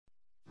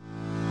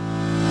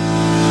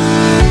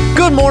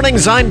Good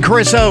mornings, I'm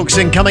Chris Oakes,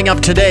 and coming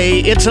up today,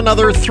 it's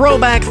another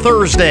Throwback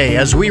Thursday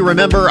as we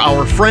remember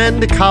our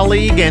friend,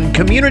 colleague, and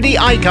community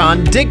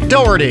icon, Dick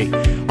Doherty,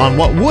 on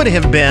what would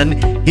have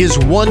been his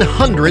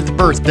 100th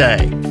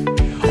birthday.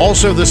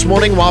 Also this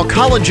morning, while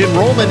college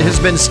enrollment has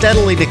been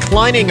steadily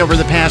declining over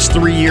the past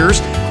 3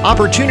 years,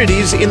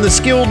 opportunities in the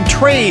skilled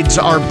trades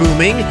are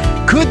booming.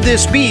 Could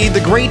this be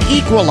the great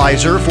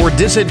equalizer for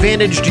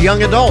disadvantaged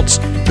young adults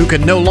who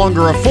can no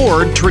longer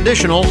afford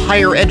traditional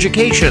higher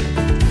education?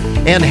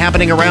 And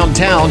happening around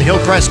town,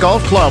 Hillcrest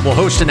Golf Club will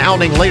host an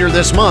outing later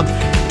this month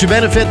to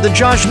benefit the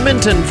Josh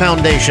Minton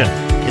Foundation,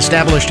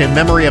 established in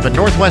memory of a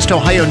Northwest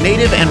Ohio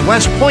native and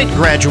West Point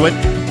graduate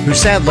who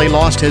sadly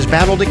lost his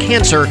battle to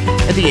cancer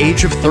at the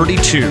age of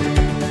 32.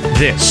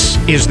 This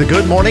is the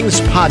Good Mornings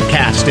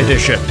Podcast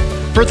Edition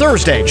for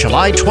Thursday,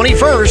 July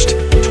 21st,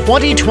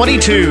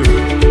 2022.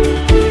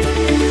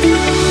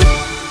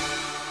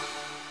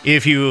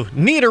 If you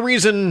need a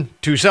reason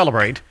to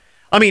celebrate,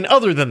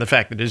 other than the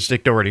fact that it's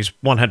Dick Doherty's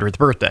 100th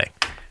birthday,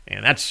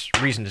 and that's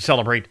reason to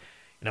celebrate,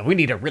 we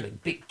need a really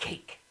big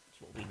cake.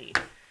 That's what we need.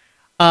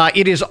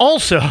 It is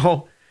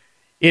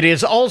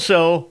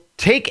also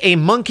Take a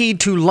Monkey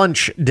to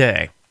Lunch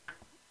Day.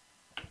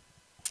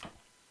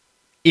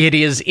 It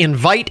is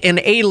Invite an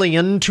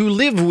Alien to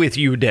Live with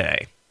You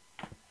Day.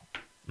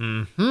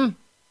 It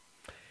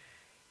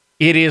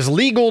is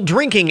Legal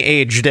Drinking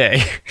Age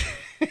Day.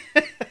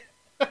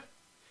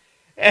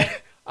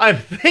 I'm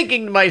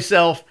thinking to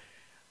myself,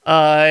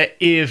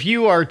 if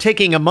you are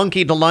taking a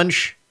monkey to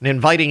lunch and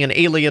inviting an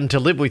alien to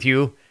live with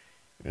you,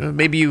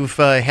 maybe you've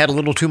had a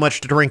little too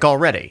much to drink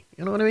already.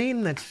 You know what I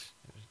mean? That's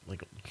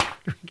Legal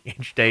Drinking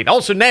Age Day.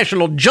 Also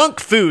National Junk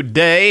Food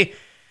Day.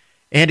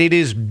 And it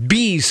is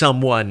Be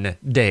Someone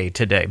Day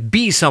today.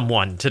 Be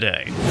Someone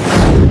today.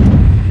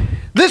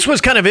 This was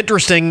kind of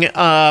interesting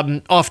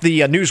off the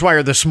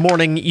Newswire this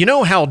morning. You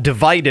know how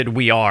divided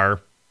we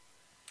are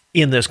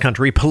in this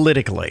country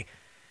politically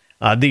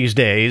these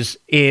days.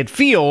 It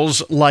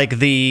feels like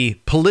the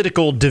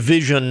political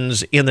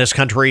divisions in this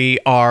country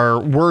are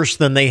worse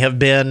than they have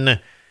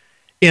been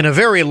in a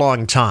very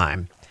long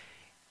time.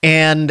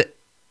 And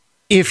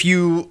if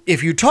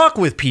you talk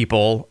with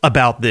people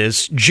about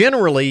this,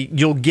 generally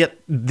you'll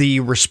get the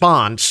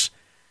response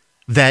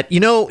that,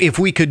 if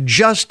we could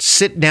just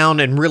sit down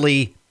and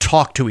really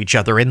talk to each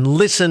other and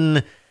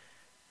listen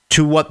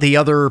to what the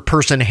other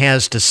person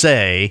has to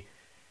say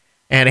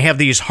and have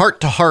these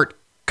heart-to-heart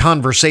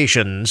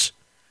conversations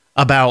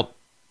about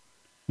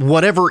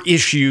whatever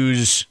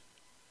issues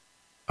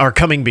are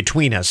coming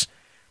between us,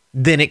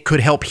 then it could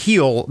help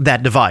heal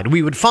that divide.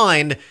 We would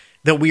find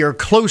that we are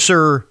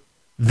closer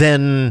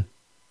than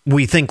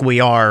we think we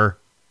are.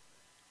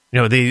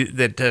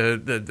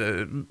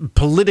 The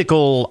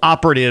political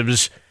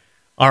operatives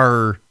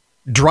are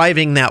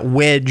driving that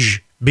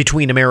wedge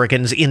between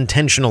Americans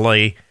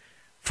intentionally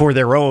for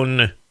their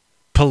own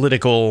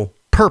political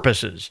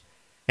purposes,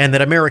 and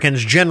that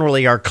Americans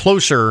generally are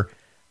closer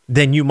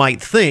than you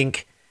might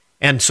think,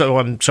 and so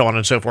on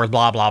and so forth,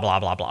 blah, blah, blah,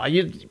 blah, blah.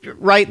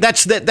 Right?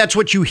 That's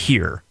what you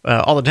hear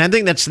all the time. I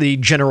think that's the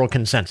general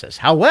consensus.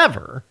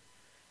 However,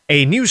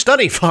 a new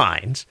study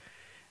finds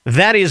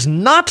that is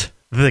not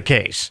the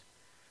case.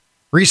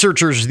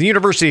 Researchers at the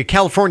University of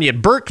California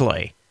at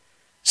Berkeley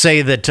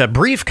say that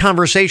brief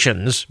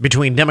conversations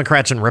between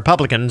Democrats and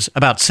Republicans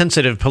about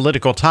sensitive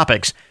political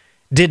topics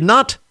did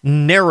not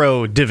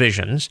narrow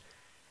divisions,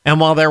 and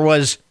while there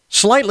was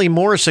slightly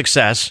more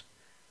success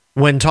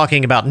when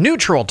talking about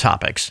neutral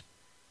topics,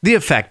 the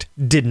effect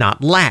did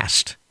not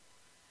last.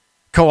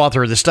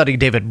 Co-author of the study,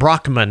 David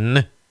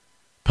Brockman,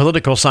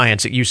 political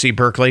science at UC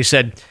Berkeley,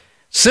 said,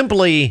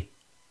 simply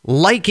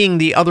liking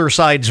the other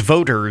side's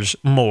voters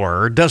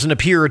more doesn't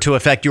appear to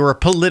affect your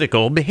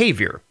political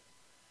behavior.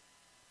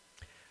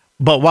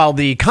 But while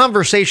the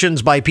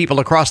conversations by people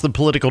across the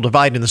political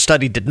divide in the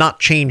study did not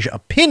change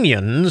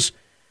opinions,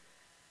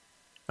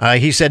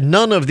 he said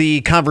none of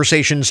the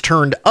conversations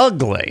turned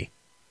ugly,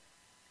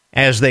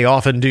 as they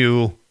often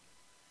do,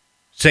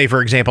 say,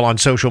 for example, on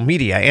social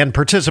media, and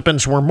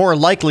participants were more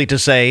likely to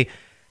say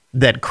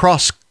that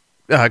cross-party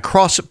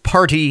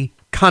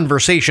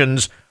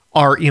conversations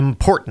are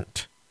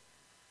important.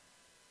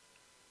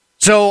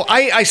 So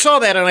I saw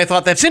that and I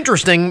thought that's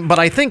interesting, but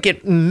I think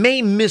it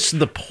may miss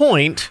the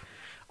point.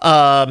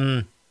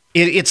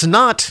 It's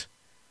not,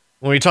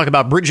 when we talk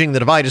about bridging the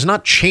divide, it's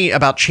not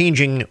about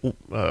changing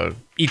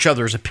each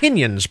other's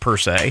opinions per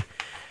se.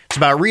 It's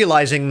about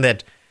realizing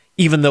that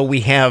even though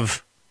we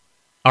have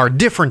our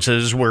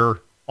differences, we're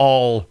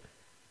all,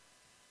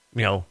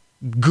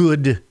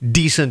 good,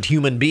 decent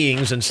human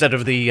beings instead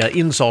of the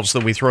insults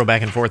that we throw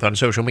back and forth on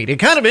social media.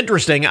 Kind of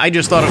interesting. I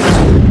just thought it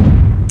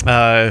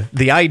was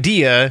the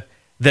idea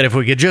that if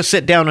we could just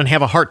sit down and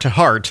have a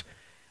heart-to-heart,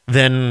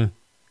 then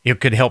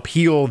it could help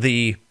heal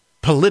the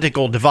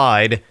political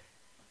divide.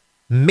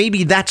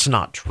 Maybe that's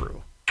not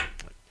true.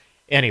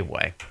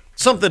 Anyway,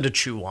 something to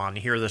chew on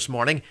here this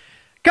morning.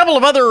 A couple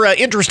of other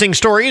interesting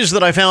stories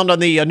that I found on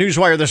the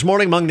Newswire this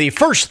morning. Among the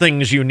first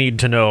things you need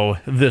to know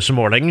this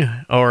morning,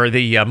 or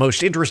the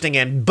most interesting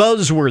and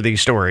buzzworthy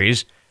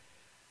stories,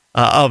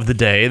 of the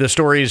day. The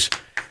stories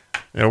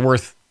are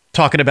worth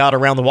talking about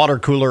around the water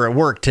cooler at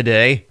work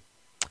today.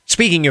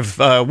 Speaking of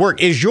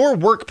work, is your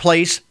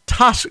workplace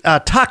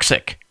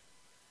toxic?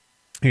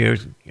 You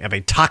have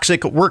a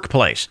toxic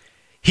workplace.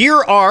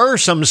 Here are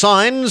some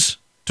signs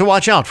to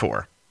watch out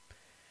for.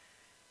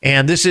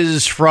 And this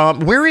is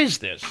from, where is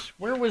this?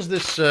 Where was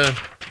this? I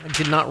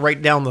did not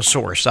write down the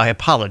source. I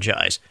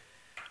apologize.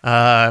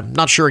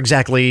 Not sure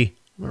exactly.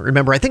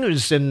 Remember, I think it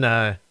was in,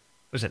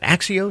 was it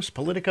Axios,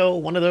 Politico,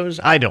 one of those?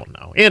 I don't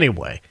know.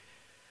 Anyway,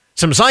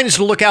 some signs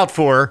to look out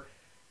for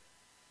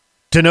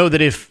to know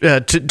that if,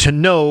 to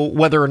know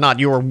whether or not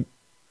you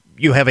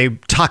have a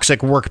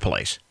toxic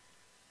workplace.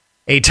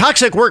 A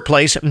toxic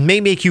workplace may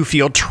make you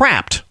feel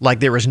trapped, like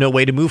there is no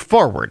way to move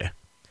forward.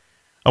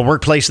 A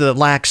workplace that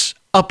lacks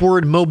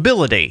upward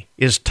mobility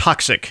is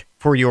toxic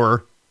for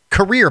your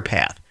career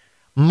path.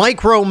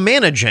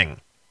 Micromanaging,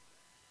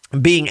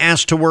 being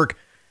asked to work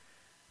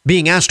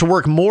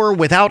more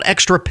without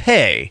extra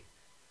pay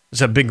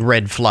is a big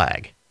red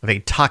flag of a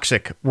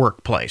toxic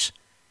workplace.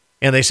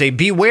 And they say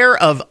beware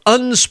of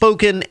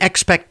unspoken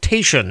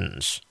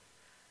expectations,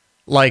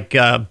 like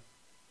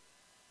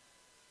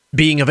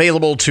being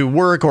available to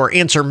work or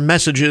answer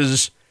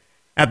messages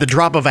at the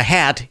drop of a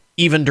hat,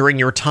 even during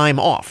your time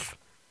off.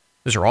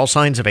 Those are all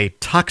signs of a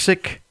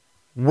toxic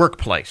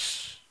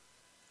workplace.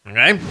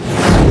 Okay?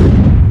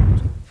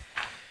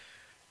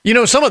 You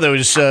know, some of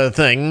those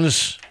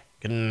things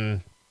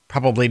can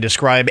probably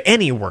describe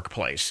any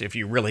workplace if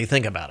you really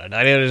think about it.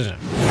 I'm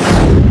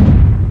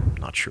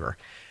not sure.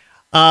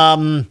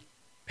 I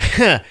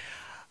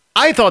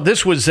thought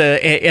this was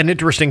an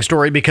interesting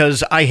story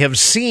because I have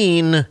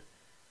seen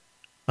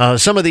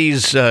some of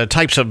these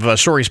types of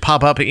stories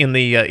pop up in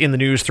the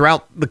news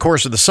throughout the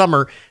course of the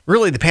summer.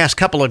 Really, the past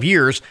couple of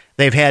years,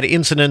 they've had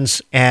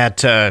incidents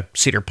at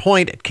Cedar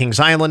Point, at Kings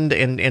Island,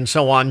 and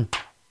so on.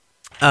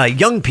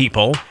 Young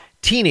people,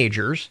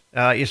 teenagers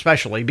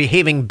especially,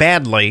 behaving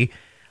badly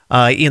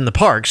in the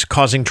parks,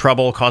 causing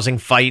trouble, causing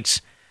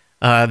fights,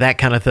 that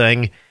kind of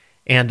thing,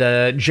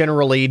 and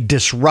generally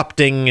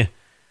disrupting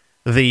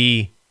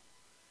the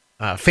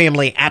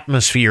family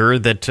atmosphere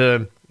that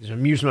these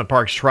amusement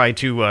parks try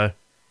to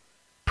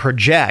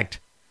project.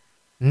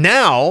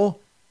 Now,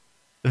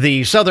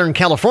 the Southern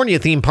California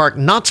theme park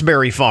Knott's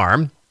Berry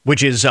Farm,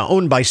 which is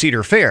owned by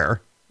Cedar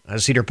Fair,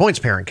 Cedar Point's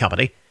parent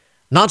company,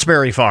 Knott's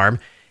Berry Farm,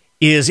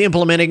 is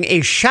implementing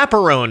a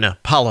chaperone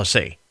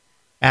policy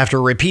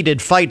after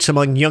repeated fights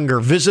among younger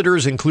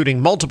visitors,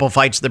 including multiple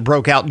fights that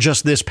broke out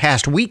just this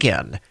past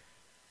weekend,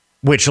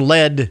 which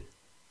led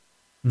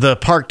the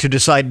park to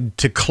decide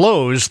to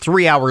close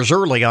 3 hours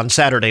early on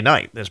Saturday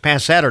night. This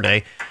past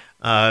Saturday,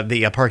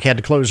 the park had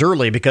to close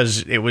early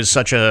because it was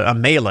such a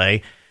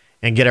melee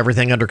and get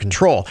everything under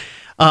control.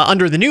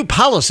 Under the new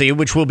policy,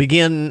 which will be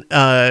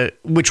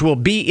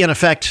in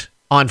effect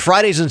on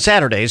Fridays and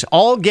Saturdays,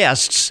 all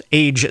guests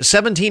age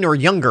 17 or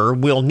younger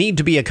will need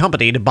to be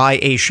accompanied by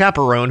a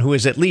chaperone who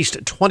is at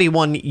least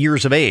 21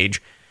 years of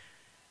age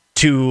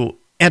to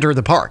enter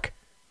the park.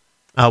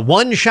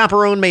 One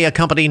chaperone may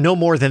accompany no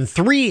more than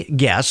 3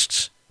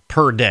 guests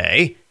per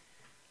day.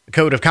 The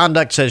Code of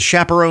Conduct says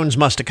chaperones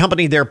must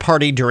accompany their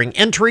party during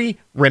entry,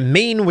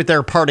 remain with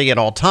their party at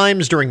all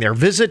times during their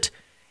visit,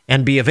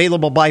 and be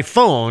available by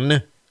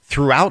phone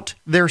throughout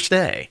their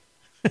stay.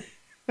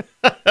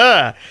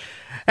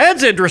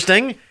 That's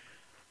interesting.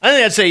 I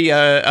think that's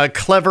a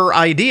clever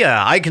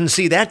idea. I can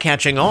see that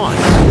catching on.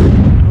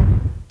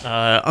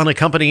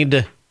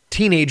 Unaccompanied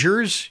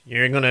teenagers,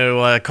 you're going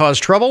to cause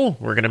trouble.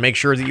 We're going to make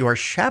sure that you are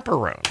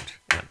chaperoned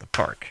at the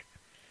park.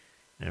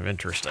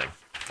 Interesting.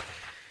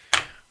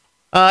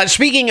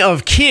 Speaking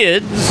of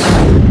kids,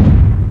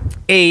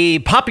 a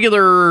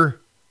popular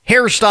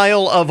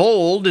hairstyle of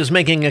old is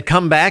making a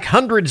comeback.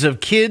 Hundreds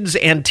of kids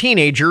and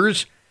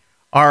teenagers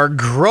are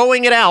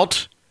growing it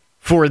out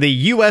for the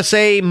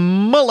USA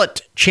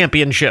Mullet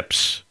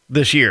Championships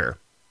this year.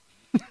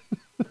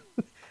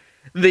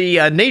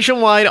 The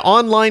nationwide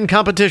online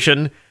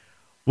competition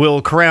will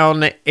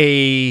crown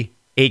a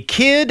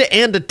kid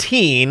and a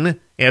teen.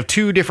 They have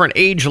 2 different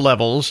age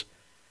levels.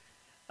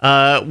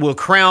 Will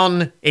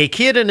crown a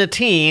kid and a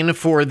teen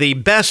for the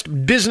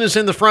best business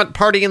in the front,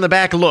 party in the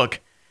back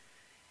look.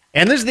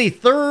 And this is the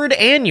 3rd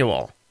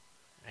annual.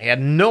 I had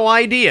no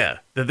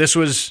idea that this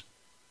was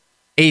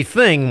a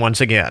thing once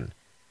again.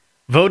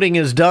 Voting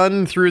is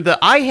done through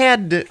I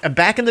had,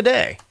 back in the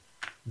day,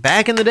 in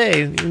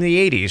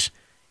the 80s,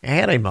 I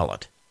had a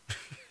mullet.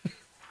 I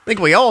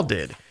think we all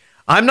did.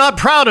 I'm not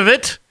proud of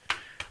it,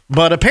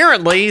 but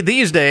apparently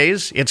these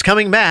days it's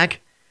coming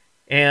back,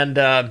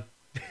 and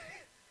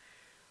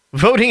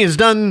voting is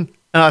done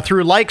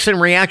through likes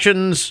and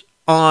reactions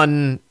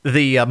on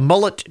the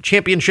Mullet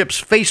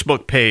Championships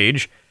Facebook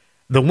page.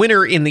 The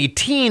winner in the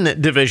teen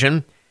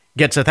division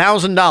gets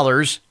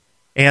 $1,000,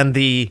 and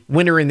the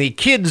winner in the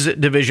kids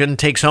division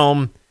takes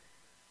home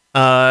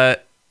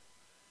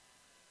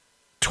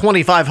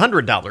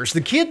 $2,500.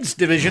 The kids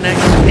division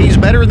actually pays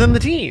better than the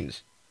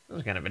teens. That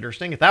was kind of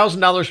interesting.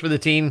 $1,000 for the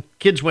teen.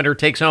 Kids winner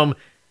takes home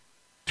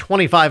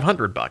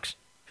 $2,500.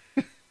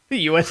 The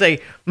USA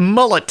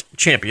Mullet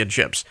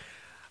Championships.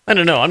 I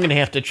don't know. I'm going to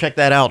have to check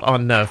that out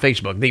on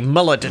Facebook. The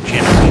Mullet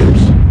Championships.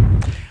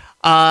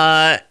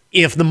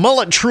 If the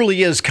mullet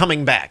truly is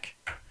coming back,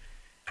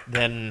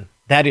 then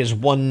that is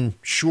one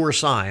sure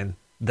sign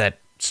that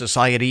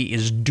society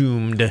is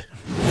doomed.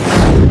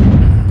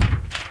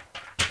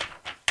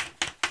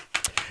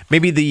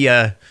 Maybe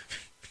the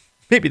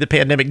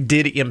pandemic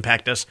did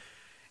impact us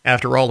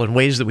after all in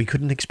ways that we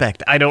couldn't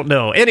expect. I don't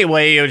know.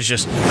 Anyway, it was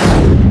just.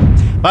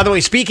 By the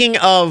way, speaking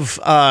of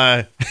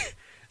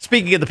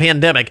the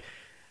pandemic,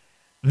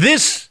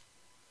 this,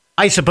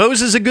 I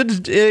suppose, is a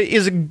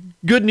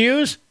good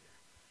news.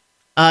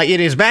 It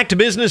is back to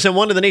business in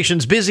one of the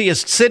nation's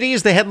busiest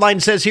cities. The headline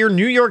says here,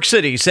 New York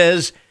City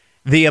says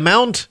the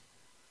amount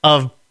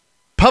of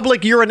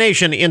public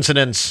urination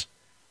incidents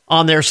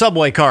on their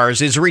subway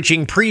cars is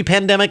reaching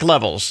pre-pandemic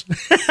levels.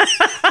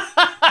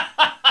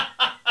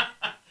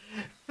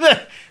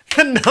 The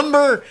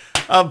number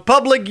of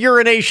public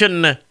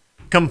urination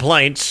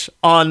complaints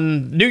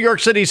on New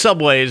York City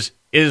subways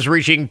is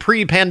reaching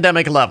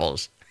pre-pandemic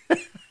levels.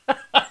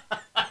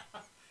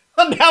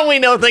 Now we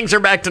know things are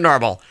back to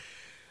normal.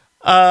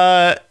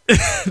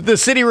 The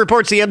city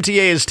reports the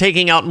MTA is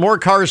taking out more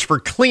cars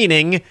for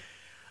cleaning,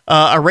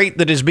 a rate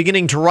that is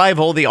beginning to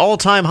rival the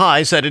all-time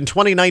high set in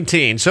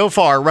 2019. So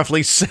far, roughly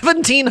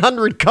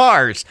 1,700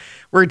 cars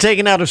were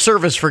taken out of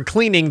service for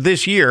cleaning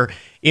this year.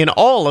 In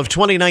all of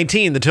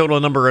 2019, the total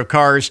number of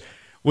cars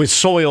with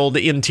soiled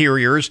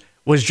interiors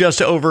was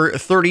just over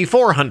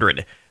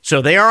 3,400.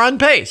 So they are on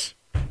pace.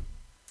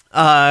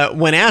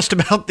 When asked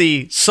about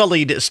the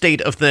sullied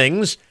state of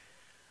things,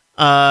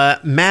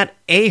 Matt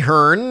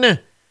Ahern,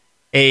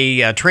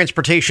 a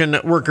transportation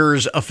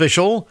workers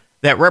official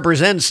that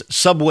represents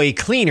subway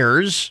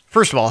cleaners.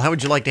 First of all, how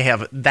would you like to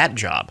have that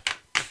job?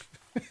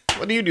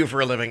 What do you do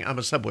for a living? I'm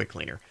a subway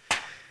cleaner.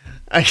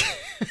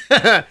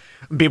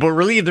 People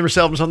relieve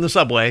themselves on the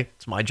subway.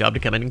 It's my job to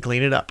come in and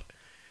clean it up.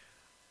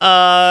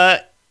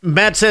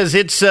 Matt says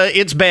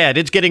it's bad.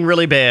 It's getting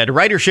really bad.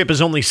 Ridership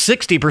is only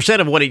 60%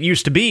 of what it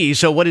used to be.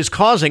 So what is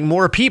causing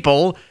more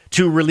people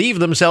to relieve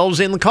themselves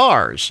in the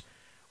cars?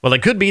 Well,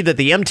 it could be that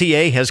the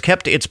MTA has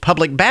kept its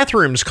public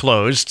bathrooms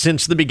closed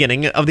since the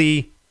beginning of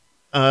the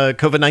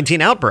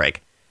COVID-19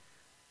 outbreak.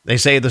 They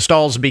say the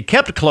stalls be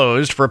kept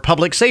closed for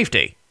public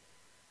safety.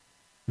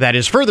 That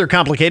is further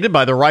complicated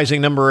by the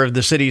rising number of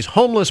the city's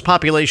homeless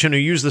population who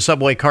use the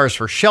subway cars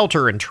for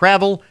shelter and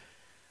travel.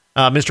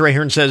 Mr.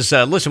 Ahern says,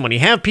 listen, when you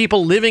have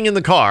people living in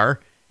the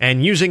car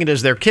and using it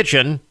as their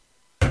kitchen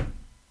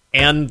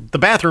and the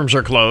bathrooms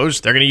are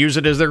closed, they're going to use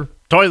it as their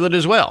toilet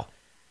as well.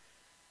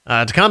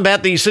 To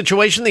combat the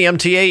situation, the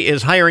MTA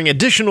is hiring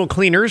additional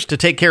cleaners to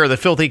take care of the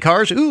filthy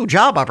cars. Ooh,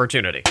 job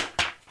opportunity.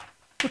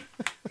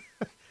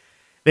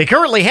 They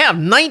currently have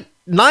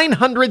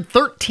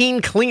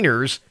 913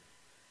 cleaners,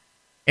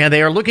 and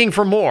they are looking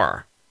for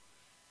more.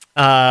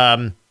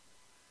 The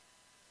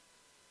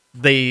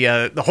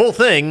whole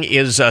thing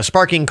is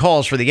sparking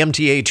calls for the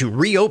MTA to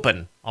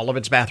reopen all of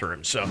its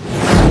bathrooms. So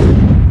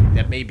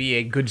that may be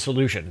a good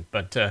solution,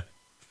 but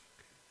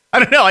I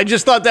don't know. I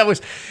just thought that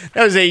was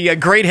a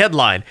great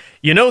headline.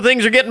 You know,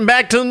 things are getting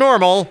back to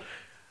normal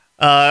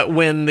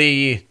when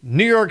the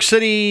New York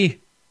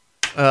City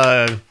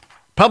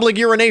public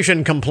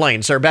urination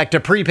complaints are back to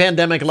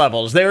pre-pandemic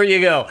levels. There you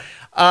go.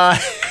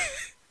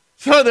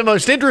 Some of the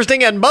most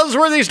interesting and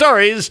buzzworthy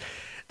stories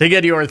to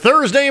get your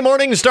Thursday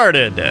morning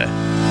started.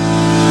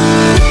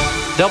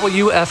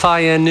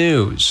 WFIN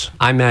News.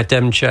 I'm Matt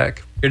Demchek.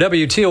 Your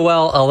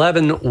WTOL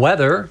 11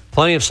 weather.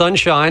 Plenty of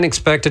sunshine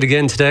expected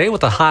again today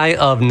with a high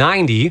of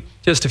 90.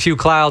 Just a few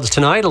clouds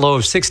tonight, a low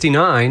of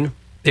 69.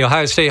 The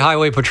Ohio State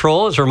Highway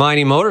Patrol is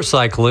reminding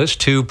motorcyclists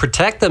to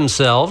protect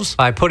themselves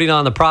by putting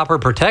on the proper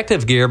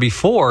protective gear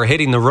before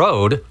hitting the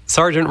road.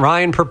 Sergeant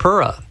Ryan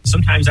Purpura.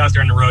 Sometimes out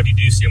there on the road, you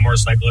do see a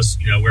motorcyclist,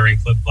 wearing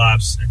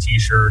flip-flops, a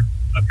T-shirt,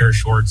 a pair of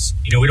shorts.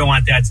 We don't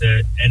want that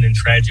to end in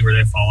tragedy where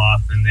they fall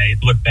off and they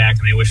look back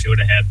and they wish they would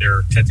have had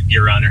their protective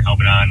gear on, their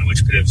helmet on,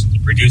 which could have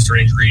reduced their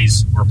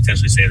injuries or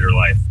potentially saved their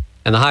life.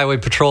 And the Highway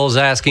Patrol is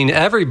asking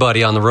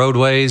everybody on the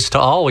roadways to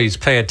always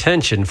pay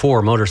attention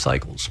for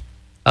motorcycles.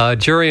 A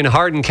jury in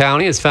Hardin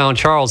County has found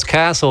Charles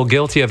Castle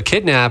guilty of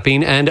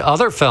kidnapping and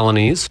other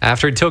felonies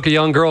after he took a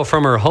young girl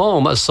from her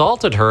home,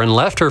 assaulted her, and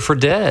left her for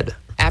dead.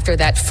 After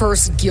that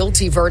first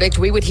guilty verdict,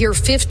 we would hear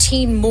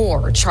 15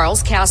 more.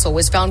 Charles Castle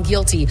was found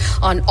guilty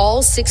on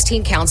all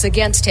 16 counts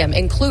against him,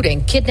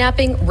 including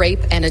kidnapping, rape,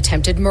 and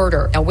attempted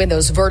murder. Now, when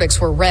those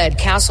verdicts were read,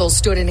 Castle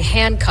stood in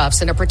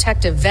handcuffs and a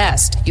protective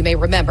vest. You may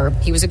remember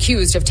he was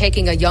accused of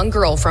taking a young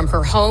girl from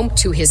her home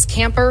to his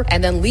camper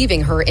and then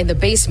leaving her in the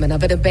basement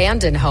of an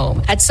abandoned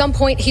home. At some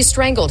point, he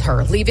strangled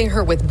her, leaving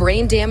her with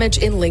brain damage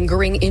and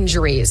lingering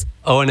injuries.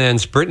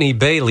 ONN's Brittany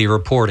Bailey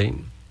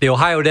reporting. The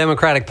Ohio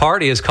Democratic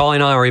Party is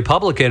calling on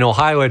Republican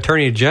Ohio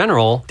Attorney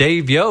General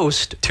Dave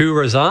Yost to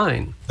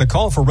resign. The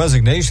call for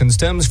resignation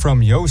stems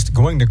from Yost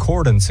going to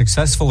court and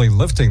successfully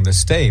lifting the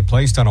stay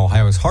placed on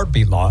Ohio's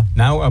heartbeat law.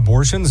 Now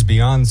abortions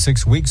beyond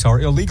 6 weeks are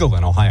illegal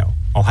in Ohio.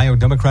 Ohio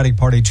Democratic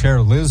Party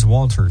Chair Liz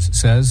Walters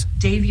says,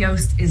 Dave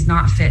Yost is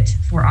not fit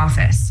for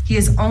office. He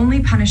is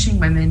only punishing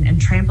women and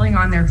trampling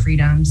on their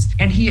freedoms,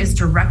 and he is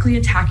directly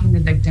attacking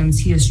the victims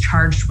he is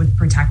charged with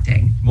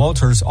protecting.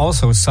 Walters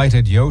also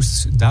cited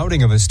Yost's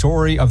doubting of a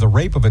story of the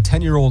rape of a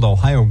 10-year-old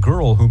Ohio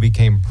girl who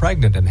became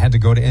pregnant and had to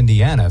go to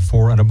Indiana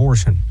for an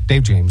abortion.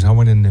 Dave James,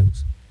 ONN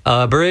News.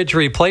 A bridge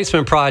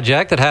replacement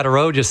project that had a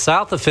road just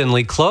south of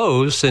Findlay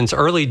closed since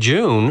early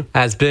June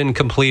has been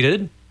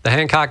completed. The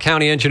Hancock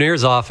County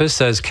Engineer's Office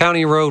says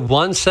County Road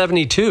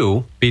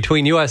 172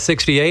 between US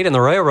 68 and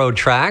the railroad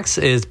tracks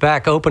is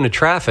back open to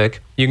traffic.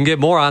 You can get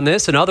more on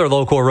this and other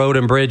local road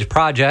and bridge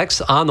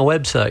projects on the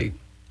website.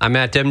 I'm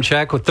Matt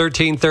Demchek with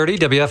 1330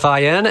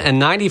 WFIN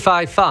and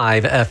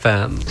 95.5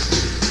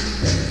 FM.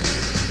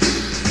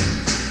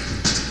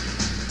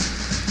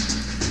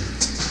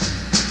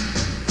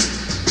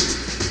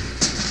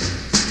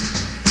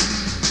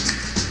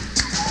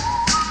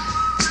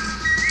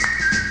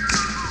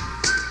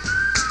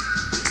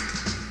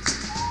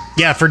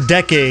 Yeah, for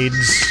decades,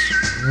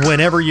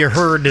 whenever you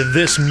heard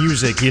this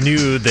music, you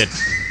knew that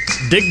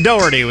Dick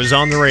Doherty was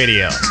on the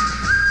radio.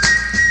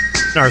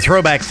 In our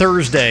Throwback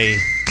Thursday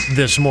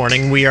this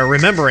morning, we are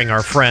remembering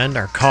our friend,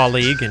 our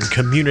colleague, and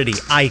community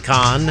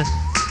icon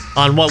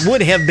on what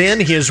would have been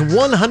his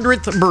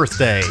 100th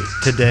birthday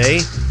today.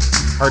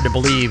 Hard to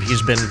believe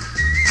he's been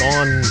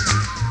gone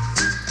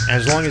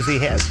as long as he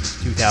has,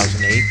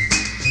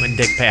 2008, when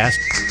Dick passed.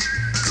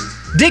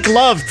 Dick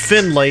loved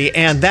Findlay,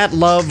 and that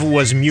love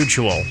was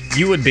mutual.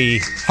 You would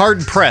be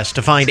hard-pressed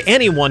to find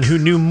anyone who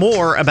knew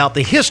more about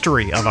the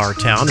history of our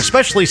town,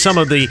 especially some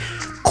of the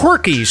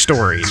quirky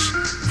stories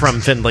from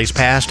Findlay's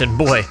past, and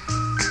boy,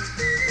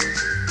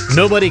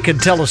 nobody could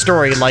tell a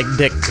story like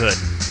Dick could.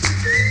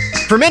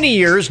 For many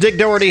years, Dick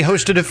Doherty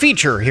hosted a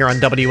feature here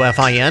on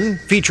WFIN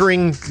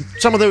featuring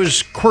some of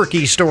those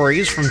quirky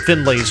stories from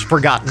Findlay's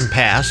forgotten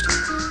past.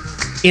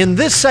 In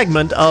this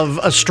segment of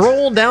A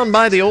Stroll Down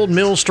by the Old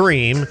Mill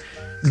Stream,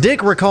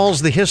 Dick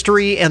recalls the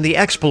history and the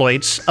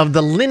exploits of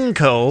the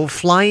Linco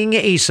Flying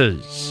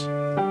Aces.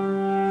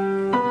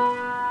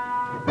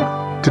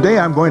 Today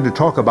I'm going to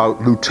talk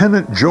about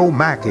Lieutenant Joe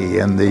Mackey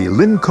and the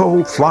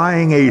Linco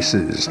Flying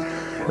Aces.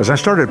 As I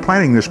started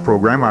planning this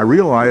program, I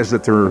realized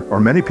that there are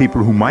many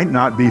people who might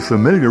not be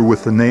familiar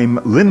with the name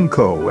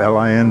Linco,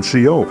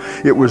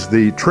 L-I-N-C-O. It was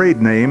the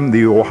trade name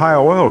the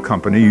Ohio Oil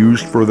Company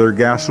used for their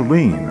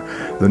gasoline.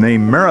 The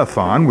name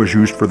Marathon was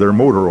used for their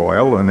motor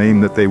oil, a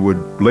name that they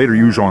would later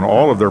use on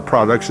all of their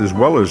products as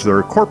well as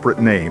their corporate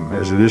name,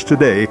 as it is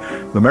today,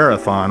 the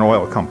Marathon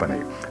Oil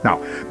Company. Now,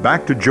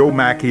 back to Joe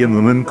Mackey and the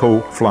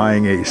Linco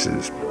Flying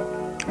Aces.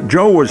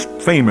 Joe was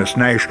famous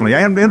nationally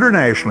and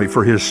internationally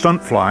for his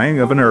stunt flying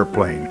of an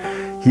airplane.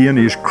 He and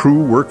his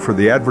crew worked for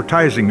the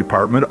advertising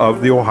department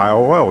of the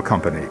Ohio Oil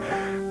Company.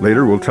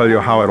 Later, we'll tell you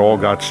how it all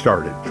got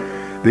started.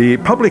 The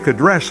public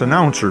address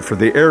announcer for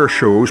the air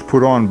shows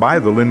put on by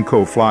the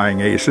Linco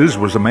Flying Aces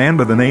was a man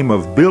by the name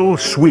of Bill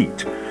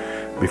Sweet.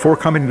 Before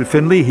coming to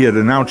Findlay, he had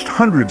announced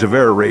hundreds of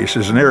air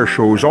races and air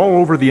shows all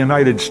over the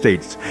United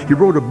States. He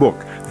wrote a book,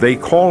 They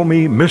Call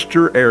Me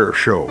Mr. Air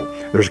Show.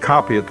 There's a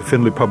copy at the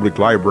Findlay Public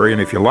Library,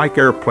 and if you like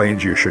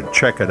airplanes, you should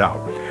check it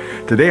out.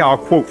 Today I'll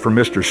quote from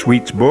Mr.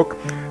 Sweet's book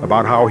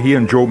about how he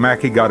and Joe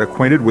Mackey got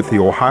acquainted with the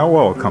Ohio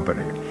Oil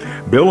Company.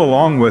 Bill,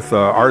 along with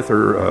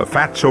Arthur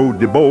Fatso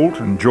DeBolt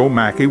and Joe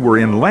Mackey, were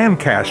in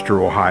Lancaster,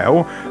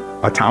 Ohio,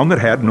 a town that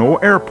had no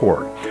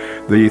airport.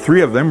 The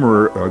three of them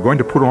were going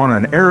to put on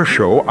an air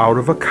show out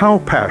of a cow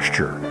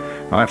pasture.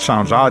 Now, that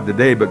sounds odd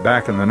today, but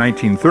back in the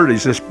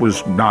 1930s, this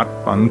was not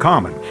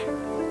uncommon.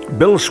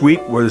 Bill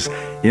Sweet was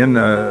in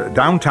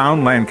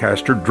downtown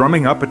Lancaster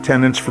drumming up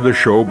attendance for the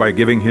show by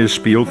giving his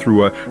spiel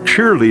through a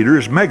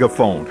cheerleader's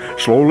megaphone,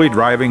 slowly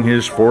driving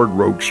his Ford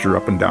Roadster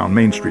up and down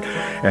Main Street.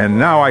 And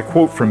now I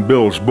quote from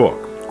Bill's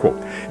book. Quote,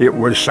 "It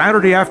was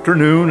Saturday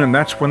afternoon, and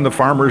that's when the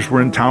farmers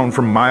were in town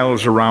from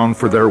miles around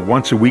for their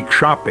once-a-week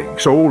shopping.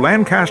 So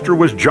Lancaster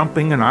was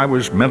jumping, and I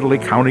was mentally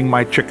counting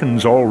my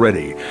chickens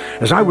already.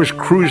 As I was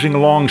cruising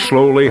along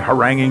slowly,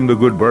 haranguing the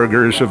good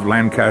burghers of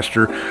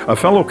Lancaster, a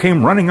fellow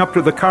came running up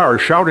to the car,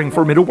 shouting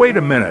for me to wait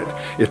a minute.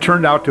 It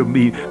turned out to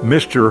be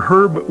Mr.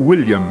 Herb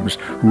Williams,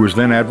 who was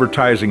then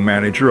advertising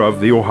manager of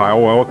the Ohio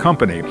Oil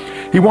Company.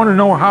 He wanted to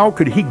know how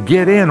could he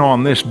get in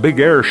on this big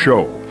air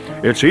show.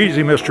 It's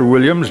easy, Mr.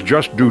 Williams.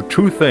 Just do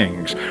two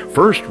things.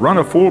 First, run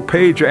a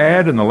full-page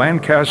ad in the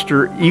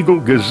Lancaster Eagle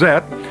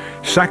Gazette.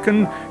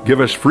 Second, give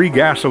us free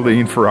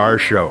gasoline for our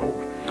show."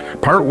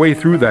 Partway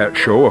through that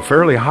show, a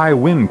fairly high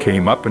wind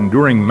came up, and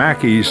during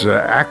Mackey's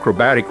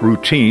acrobatic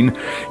routine,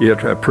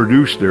 it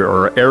produced,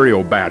 or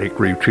aerobatic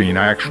routine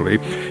actually,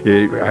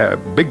 a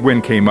big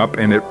wind came up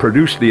and it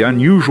produced the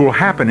unusual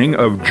happening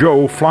of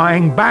Joe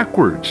flying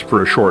backwards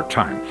for a short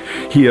time.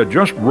 He had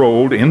just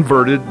rolled,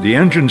 inverted, the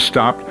engine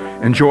stopped,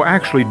 and Joe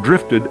actually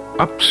drifted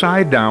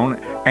upside down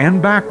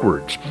and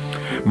backwards.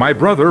 My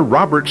brother,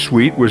 Robert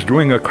Sweet, was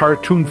doing a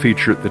cartoon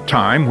feature at the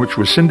time, which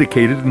was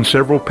syndicated in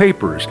several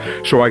papers,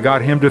 so I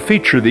got him to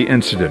feature the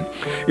incident.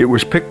 It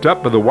was picked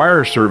up by the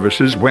wire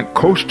services, went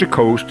coast to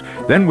coast,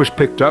 then was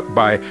picked up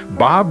by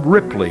Bob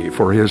Ripley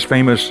for his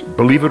famous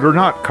Believe It or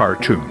Not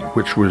cartoon,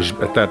 which was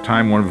at that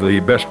time one of the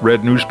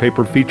best-read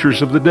newspaper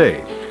features of the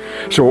day.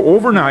 So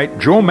overnight,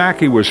 Joe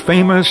Mackey was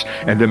famous,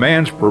 and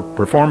demands for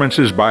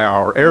performances by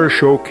our air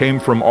show came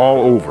from all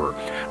over.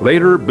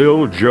 Later,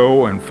 Bill,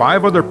 Joe, and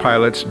 5 other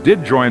pilots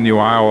did join the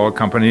Iowa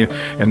Company,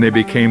 and they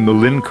became the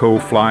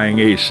Linco Flying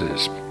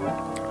Aces.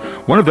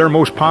 One of their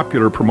most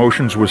popular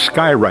promotions was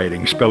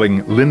skywriting,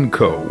 spelling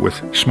Linco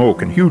with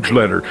smoke in huge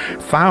letter,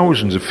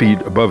 thousands of feet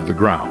above the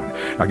ground.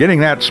 Now, getting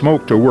that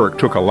smoke to work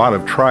took a lot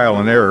of trial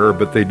and error,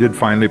 but they did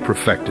finally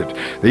perfect it.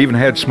 They even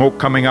had smoke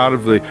coming out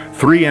of the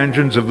 3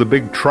 engines of the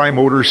big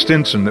tri-motor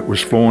Stinson that was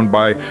flown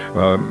by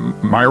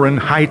Myron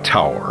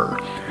Hightower.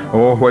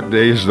 Oh, what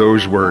days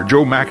those were.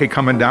 Joe Mackey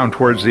coming down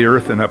towards the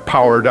earth in a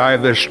power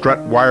dive. The strut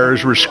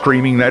wires were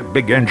screaming, that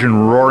big engine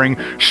roaring,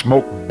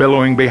 smoke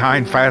billowing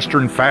behind faster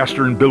and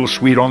faster, and Bill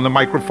Sweet on the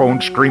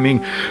microphone screaming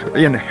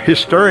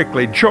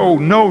hysterically, "Joe,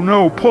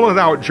 no, pull it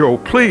out, Joe,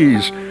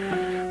 please."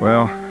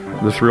 Well,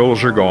 the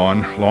thrills are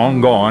gone, long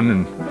gone,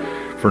 and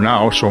for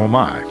now, so am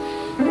I.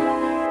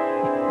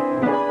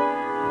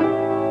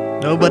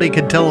 Nobody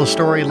could tell a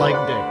story like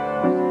Dick.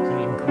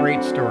 He's a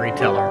great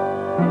storyteller.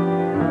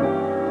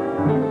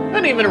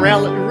 It didn't even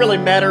really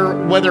matter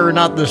whether or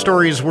not the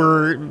stories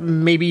were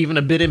maybe even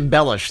a bit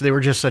embellished. They were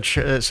just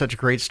such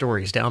great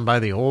stories down by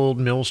the old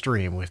mill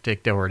stream with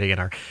Dick Doherty in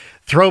our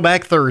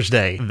Throwback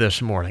Thursday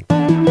this morning.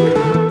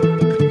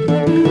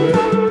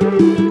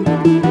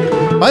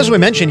 As we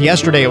mentioned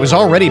yesterday, it was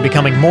already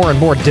becoming more and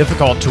more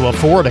difficult to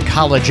afford a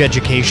college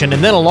education,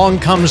 and then along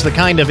comes the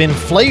kind of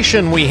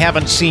inflation we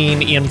haven't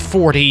seen in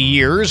 40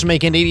 years,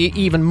 making it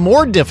even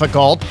more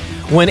difficult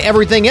when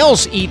everything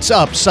else eats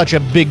up such a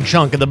big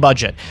chunk of the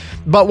budget.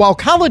 But while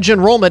college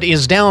enrollment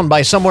is down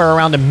by somewhere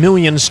around 1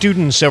 million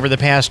students over the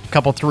past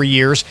 3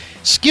 years,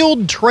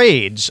 skilled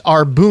trades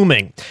are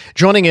booming.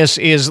 Joining us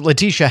is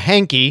Letitia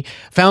Hankey,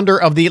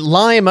 founder of the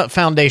Lime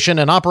Foundation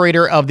and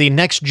operator of the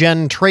Next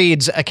Gen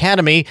Trades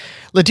Academy.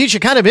 Letitia,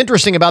 kind of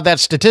interesting about that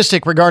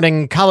statistic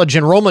regarding college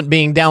enrollment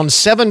being down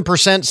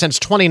 7% since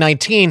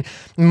 2019.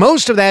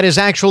 Most of that is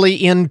actually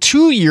in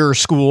 2-year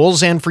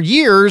schools, and for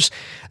years,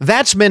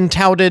 that's been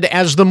touted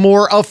as the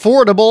more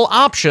affordable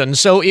option.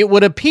 So it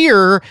would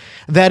appear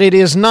that it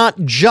is not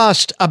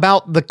just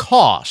about the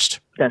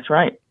cost. That's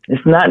right.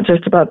 It's not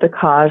just about the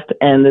cost.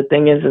 And the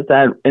thing is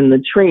that in the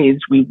trades,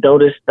 we've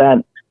noticed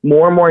that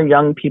more and more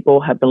young people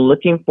have been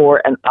looking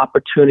for an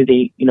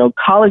opportunity. You know,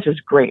 college is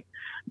great.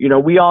 You know,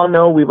 we all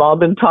know, we've all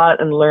been taught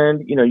and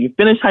learned, you know, you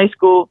finish high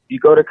school, you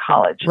go to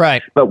college.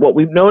 Right. But what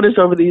we've noticed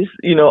over these,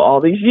 you know,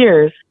 all these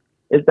years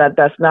is that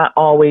that's not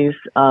always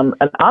an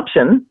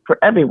option for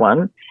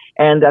everyone,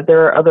 and that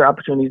there are other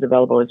opportunities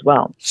available as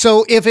well.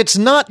 So if it's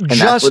not and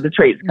that's where the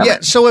trades come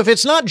in. So if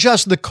it's not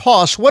just the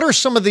cost, what are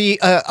some of the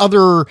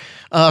other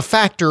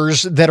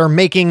factors that are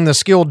making the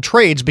skilled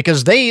trades?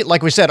 Because they,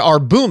 like we said, are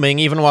booming,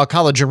 even while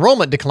college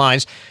enrollment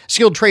declines.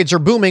 Skilled trades are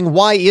booming.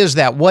 Why is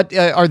that? What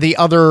are the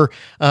other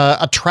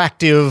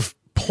attractive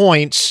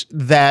points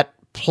that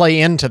play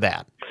into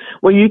that?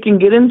 Well, you can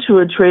get into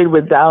a trade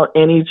without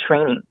any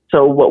training.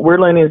 So what we're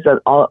learning is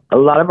that a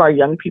lot of our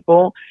young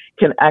people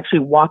can actually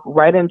walk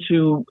right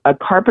into a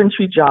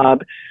carpentry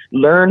job,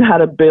 learn how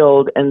to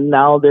build, and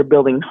now they're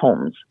building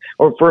homes.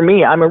 Or for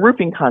me, I'm a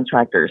roofing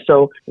contractor.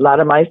 So a lot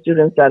of my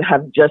students that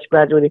have just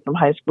graduated from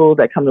high school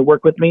that come to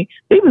work with me,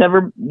 they've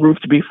never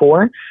roofed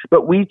before,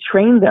 but we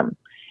train them.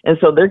 And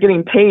so they're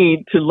getting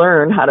paid to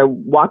learn how to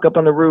walk up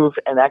on the roof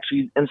and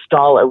actually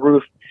install a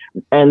roof.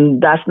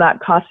 And that's not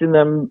costing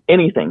them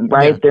anything,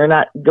 right? Yeah. They're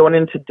not going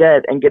into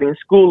debt and getting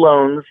school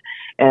loans.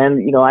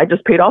 And, you know, I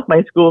just paid off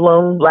my school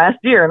loan last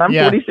year, and I'm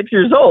 46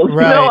 years old.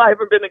 Right. You know, I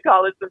haven't been to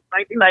college since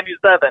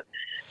 1997.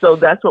 So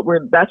that's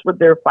what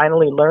they're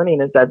finally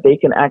learning, is that they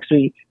can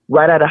actually,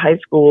 right out of high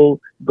school,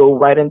 go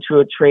right into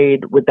a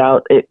trade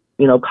without it,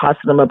 you know,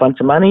 costing them a bunch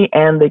of money,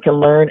 and they can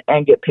learn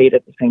and get paid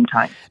at the same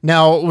time.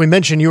 Now, we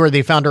mentioned you are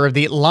the founder of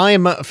the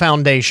Lime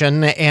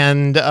Foundation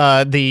and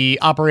the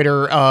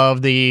operator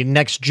of the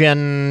Next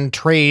Gen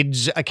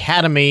Trades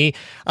Academy.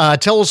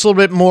 Tell us a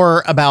little bit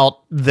more about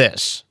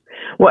this.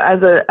 Well,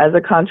 as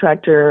a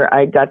contractor,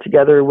 I got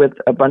together with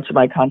a bunch of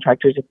my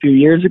contractors a few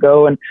years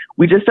ago, and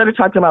we just started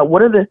talking about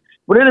what are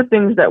the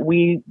things that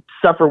we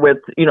suffer with,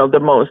 you know, the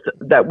most,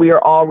 that we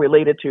are all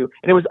related to.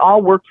 And it was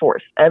all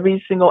workforce.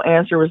 Every single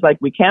answer was like,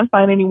 we can't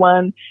find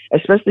anyone,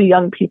 especially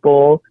young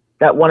people,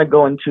 that want to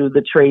go into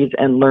the trades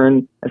and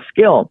learn a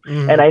skill.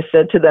 Mm-hmm. And I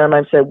said to them,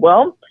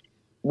 well,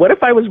 what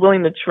if I was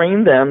willing to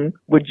train them?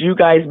 Would you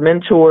guys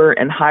mentor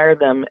and hire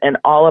them? And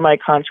all of my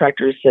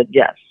contractors said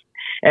yes.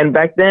 And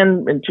back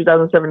then, in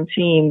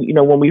 2017, you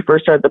know, when we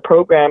first started the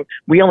program,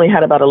 we only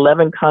had about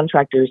 11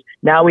 contractors.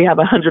 Now we have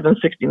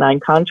 169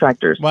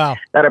 contractors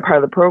that are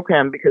part of the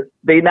program, because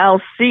they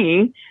now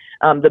see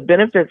the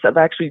benefits of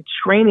actually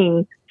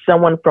training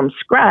someone from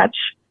scratch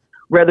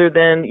rather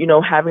than,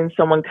 having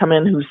someone come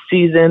in who's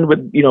seasoned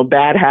with,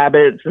 bad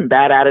habits and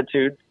bad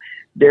attitudes.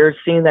 They're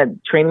seeing that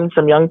training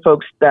some young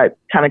folks that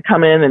kind of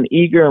come in and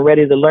eager and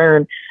ready to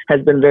learn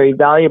has been very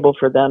valuable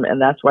for them.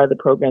 And that's why the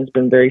program's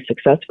been very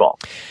successful.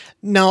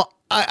 Now,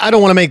 I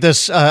don't want to make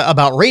this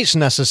about race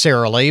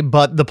necessarily,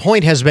 but the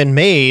point has been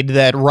made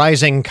that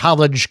rising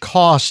college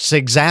costs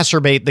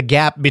exacerbate the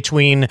gap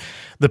between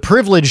the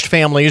privileged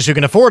families who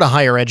can afford a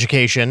higher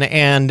education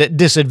and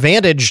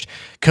disadvantaged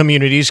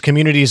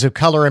communities of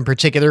color in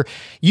particular.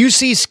 You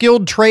see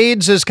skilled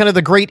trades as kind of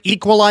the great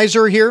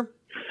equalizer here?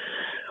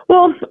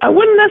 Well, I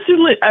wouldn't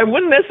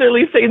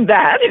necessarily say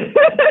that.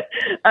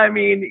 I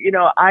mean,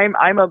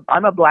 I'm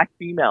a Black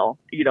female,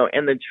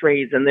 in the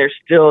trades, and there's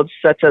still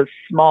such a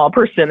small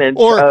percentage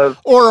of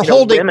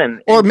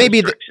women. Or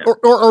maybe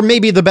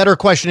the better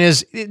question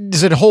is,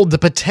 does it hold the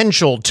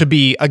potential to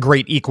be a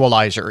great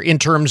equalizer in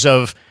terms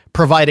of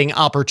providing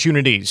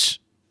opportunities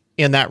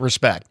in that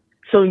respect?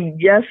 So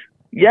yes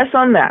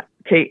on that.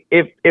 Okay,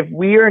 if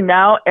we are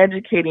now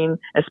educating,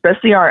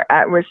 especially our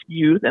at-risk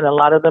youth, and a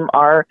lot of them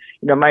are,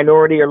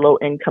 minority or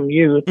low-income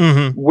youth,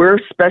 we're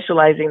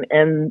specializing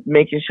in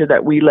making sure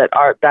that we let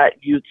that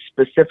youth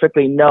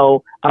specifically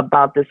know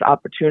about this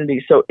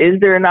opportunity. So is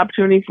there an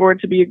opportunity for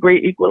it to be a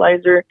great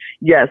equalizer?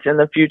 Yes, in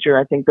the future.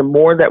 I think the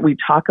more that we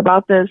talk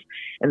about this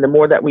and the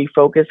more that we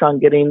focus on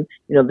getting,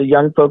 the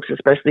young folks,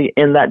 especially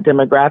in that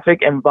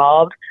demographic,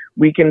 involved,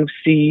 we can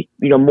see,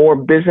 more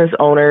business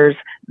owners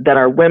that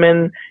are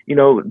women,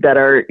 that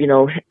are,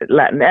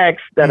 Latinx,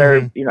 that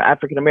are,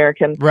 African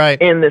American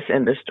in this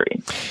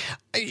industry.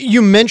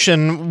 You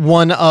mentioned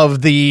one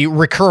of the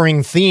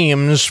recurring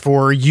themes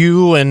for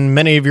you and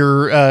many of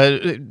your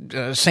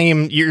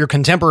your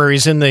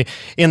contemporaries in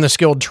the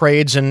skilled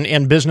trades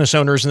and business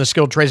owners in the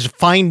skilled trades,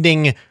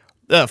 finding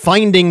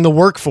the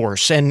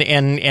workforce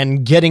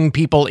and getting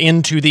people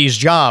into these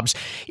jobs.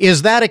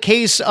 Is that a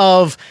case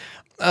of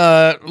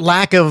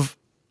lack of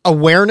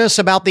awareness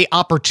about the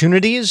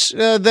opportunities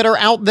that are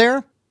out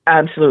there?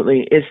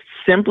 Absolutely. It's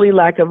simply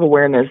lack of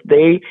awareness.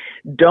 They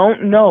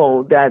don't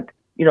know that,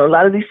 a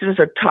lot of these students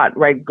are taught,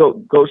 right,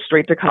 go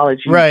straight to college.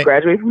 You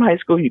graduate from high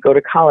school, you go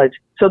to college.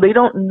 So they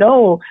don't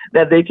know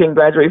that they can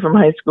graduate from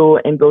high school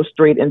and go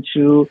straight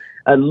into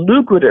a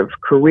lucrative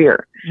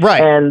career.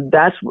 Right. And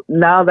that's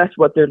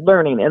what they're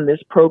learning. In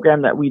this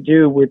program that we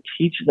do, we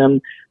teach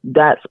them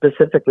that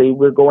specifically.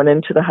 We're going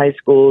into the high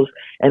schools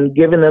and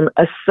giving them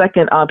a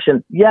second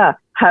option. Yeah.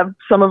 Have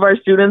some of our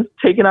students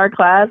taken our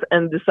class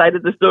and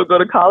decided to still go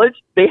to college?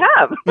 They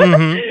have. But,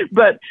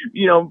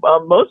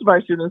 most of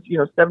our students,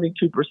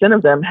 72%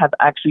 of them have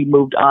actually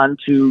moved on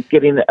to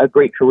getting a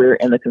great career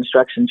in the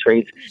construction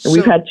trades. And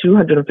we've had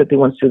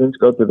 251 students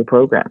go through the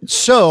program.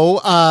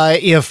 So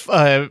if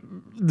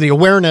the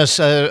awareness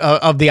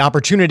of the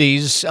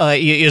opportunities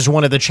is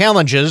one of the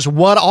challenges,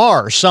 what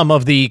are some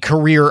of the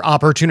career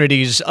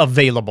opportunities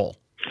available?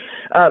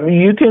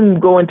 You can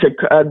go into,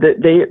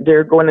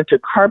 they're going into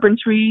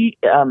carpentry,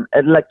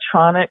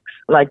 electronics,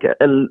 like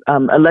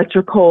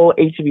electrical,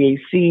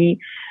 HVAC.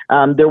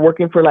 They're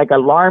working for like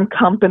alarm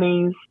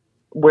companies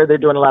where they're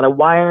doing a lot of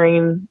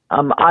wiring,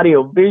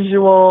 audio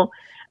visual,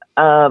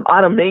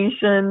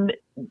 automation,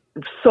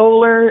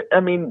 solar. I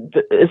mean,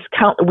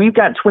 we've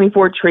got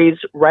 24 trades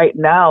right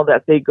now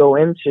that they go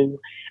into.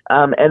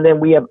 And then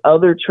we have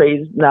other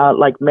trades now,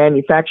 like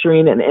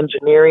manufacturing and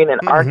engineering and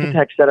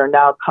architects that are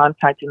now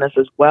contacting us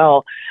as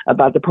well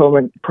about the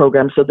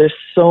program. So there's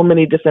so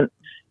many different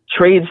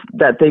trades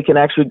that they can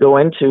actually go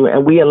into,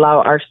 and we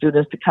allow our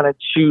students to kind of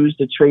choose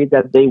the trade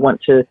that they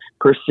want to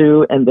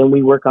pursue, and then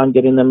we work on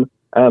getting them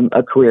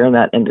a career in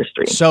that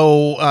industry.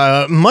 So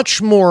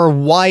much more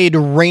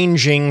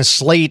wide-ranging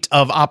slate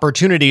of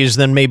opportunities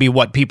than maybe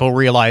what people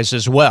realize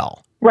as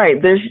well.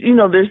 Right. There's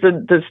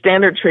the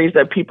standard trades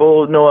that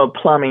people know of,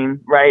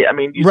 plumbing, right? I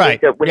mean,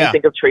 think of, when you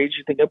think of trades,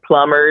 you think of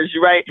plumbers,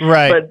 right?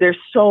 Right. But there's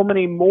so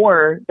many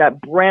more that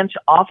branch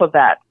off of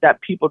that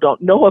people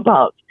don't know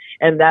about.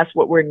 And that's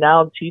what we're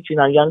now teaching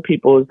our young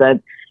people is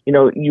that,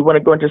 you want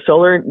to go into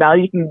solar, now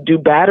you can do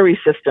battery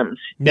systems,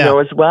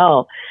 as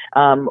well.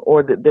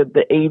 Or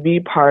the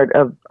AV part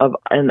of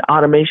an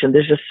automation.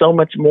 There's just so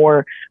much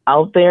more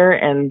out there,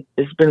 and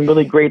it's been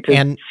really great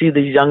to see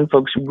these young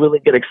folks really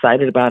get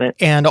excited about it.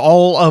 And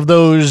all of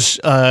those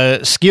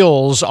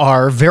skills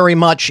are very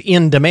much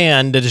in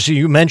demand. As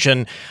you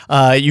mentioned,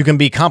 you can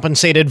be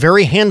compensated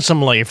very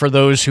handsomely for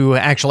those who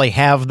actually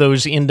have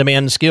those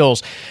in-demand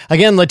skills.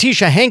 Again,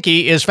 Letitia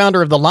Hankey is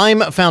founder of the Lime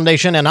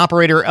Foundation and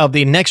operator of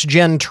the Next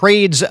Gen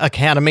Trades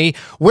Academy.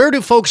 Where do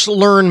folks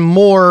learn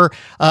more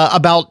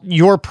about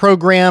your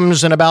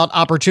programs and about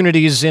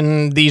opportunities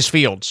in these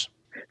fields?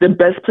 The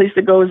best place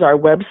to go is our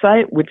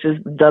website, which is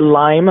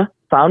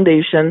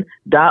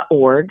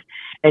thelimefoundation.org.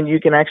 And you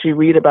can actually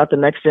read about the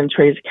Next Gen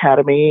Trades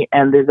Academy.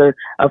 And there's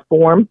a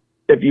form.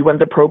 If you want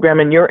the program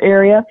in your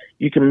area,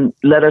 you can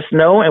let us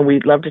know, and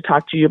we'd love to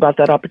talk to you about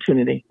that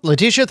opportunity.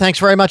 Letitia, thanks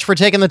very much for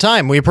taking the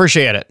time. We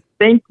appreciate it.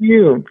 Thank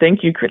you.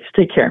 Thank you, Chris.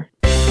 Take care.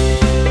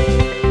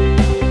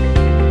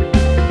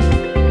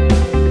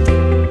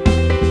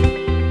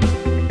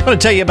 I want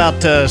to tell you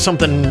about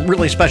something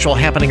really special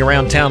happening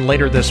around town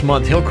later this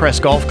month.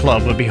 Hillcrest Golf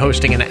Club will be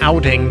hosting an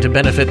outing to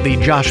benefit the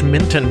Josh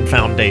Minton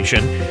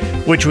Foundation,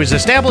 which was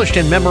established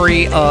in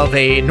memory of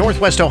a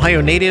Northwest Ohio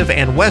native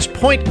and West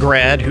Point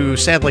grad who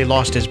sadly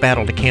lost his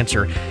battle to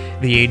cancer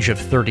at the age of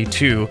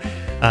 32.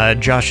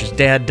 Josh's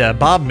dad,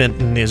 Bob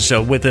Minton, is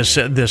with us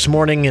this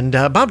morning. And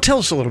Bob, tell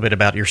us a little bit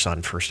about your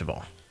son, first of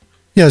all.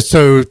 Yeah,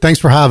 so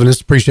thanks for having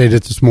us. Appreciate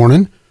it this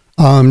morning.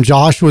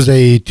 Josh was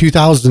a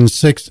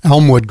 2006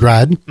 Elmwood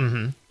grad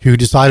who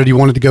decided he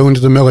wanted to go into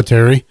the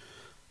military.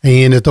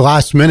 And at the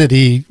last minute,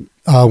 he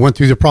went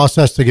through the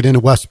process to get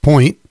into West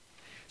Point.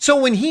 So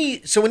when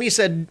he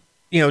said,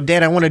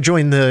 Dad, I want to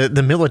join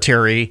the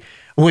military,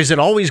 was it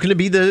always going to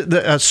be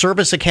the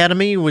service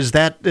academy? Was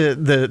that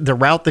the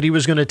route that he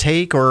was going to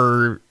take,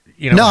 or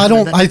No, I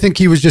don't. I think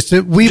he was just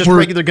were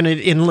regular going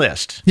to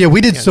enlist. Yeah,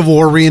 we did Civil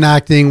War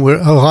reenacting. We're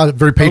a lot of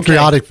very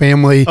patriotic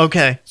family.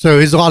 Okay, so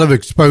there's a lot of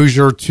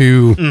exposure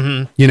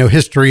to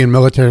history and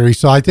military.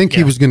 So I think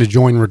he was going to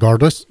join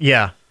regardless.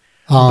 Yeah,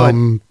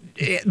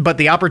 but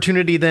the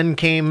opportunity then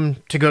came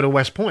to go to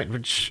West Point,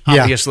 which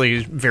obviously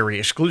is very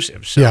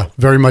exclusive. So. Yeah,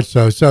 very much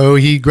so. So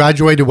he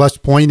graduated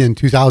West Point in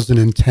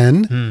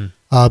 2010.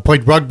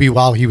 Played rugby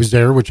while he was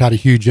there, which had a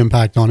huge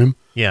impact on him.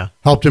 Yeah,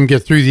 helped him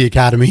get through the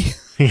academy.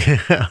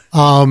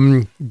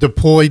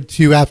 Deployed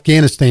to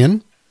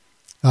Afghanistan,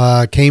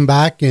 came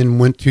back and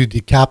went to the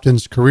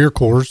captain's career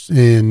course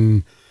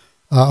in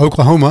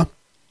Oklahoma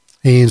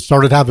and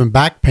started having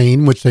back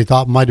pain, which they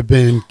thought might have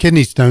been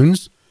kidney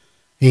stones.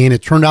 And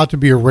it turned out to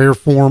be a rare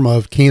form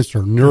of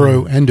cancer,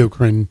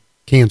 neuroendocrine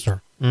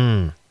cancer.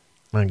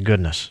 My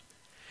goodness.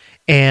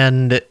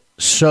 And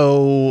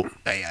so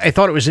I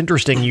thought it was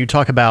interesting. You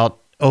talk about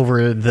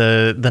over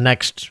the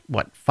next,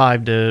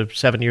 5 to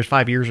 7 years,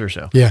 5 years or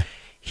so. Yeah.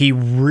 He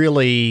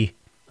really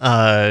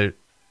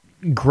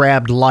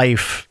grabbed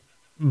life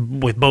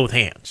with both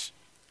hands.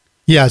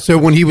 Yeah. So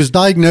when he was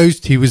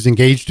diagnosed, he was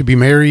engaged to be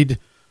married,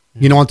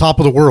 on top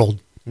of the world.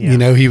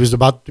 Yeah. He was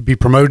about to be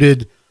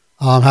promoted,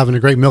 having a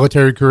great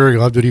military career. He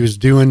loved what he was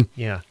doing.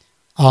 Yeah.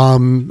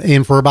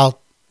 And for about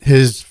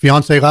his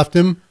fiance left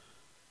him.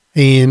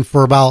 And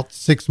for about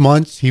 6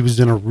 months, he was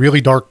in a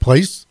really dark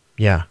place.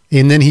 Yeah.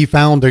 And then he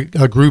found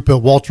a group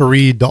at Walter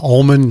Reed, the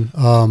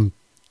Allman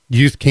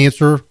Youth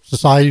Cancer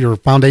Society or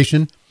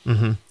Foundation.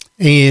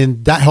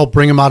 And that helped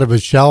bring him out of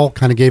his shell,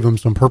 kind of gave him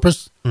some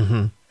purpose.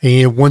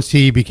 And once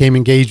he became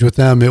engaged with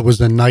them, it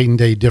was a night and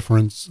day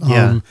difference.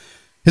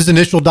 His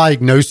initial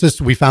diagnosis,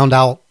 we found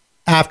out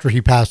after he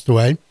passed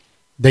away.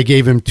 They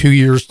gave him 2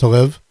 years to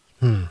live.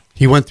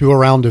 He went through a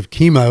round of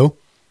chemo.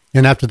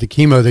 And after the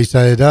chemo, they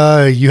said,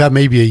 you have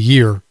maybe a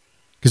year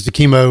because the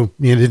chemo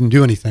didn't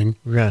do anything.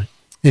 Right.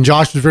 And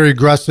Josh was very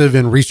aggressive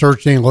in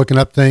researching, looking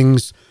up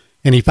things.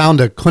 And he found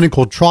a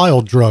clinical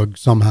trial drug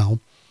somehow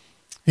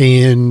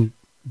and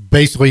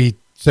basically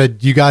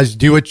said, you guys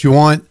do what you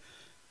want.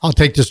 I'll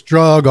take this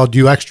drug. I'll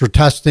do extra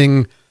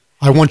testing.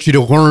 I want you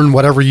to learn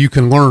whatever you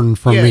can learn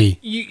from me.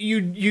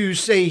 You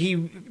say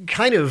he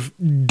kind of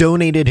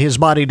donated his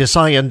body to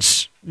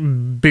science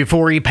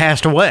before he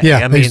passed away.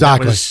 Yeah,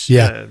 exactly.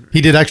 He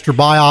did extra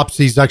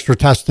biopsies, extra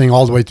testing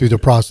all the way through the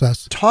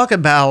process. Talk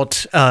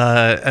about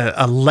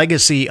a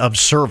legacy of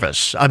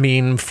service. I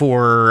mean,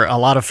 for a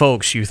lot of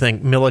folks, you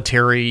think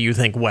military, you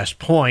think West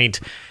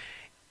Point,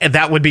 and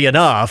that would be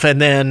enough.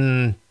 And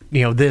then,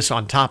 this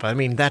on top. I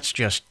mean, that's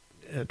just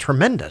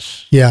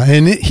tremendous. Yeah,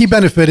 and he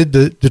benefited.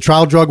 The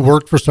trial drug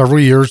worked for several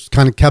years,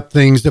 kind of kept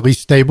things at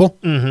least stable.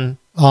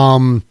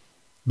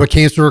 But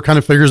cancer kind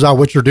of figures out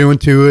what you're doing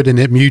to it, and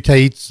it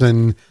mutates,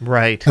 and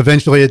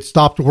eventually it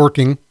stopped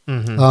working.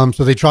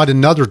 So they tried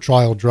another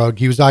trial drug.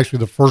 He was actually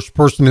the first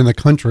person in the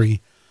country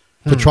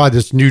to try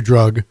this new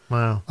drug.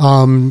 Wow.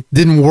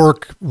 Didn't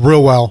work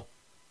real well.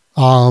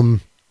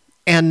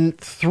 And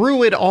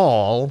through it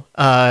all,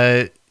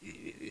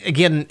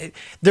 again,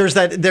 there's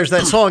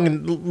that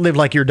song, Live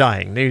Like You're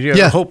Dying.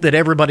 You hope that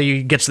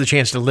everybody gets the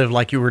chance to live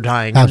like you were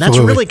dying. Absolutely. And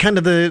that's really kind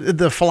of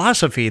the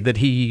philosophy that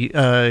he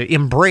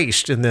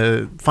embraced in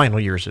the final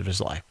years of his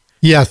life.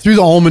 Yeah, through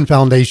the Allman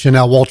Foundation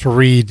at Walter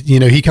Reed,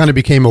 he kind of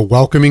became a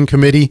welcoming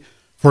committee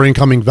for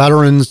incoming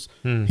veterans.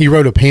 He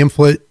wrote a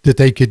pamphlet that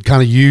they could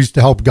kind of use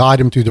to help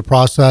guide him through the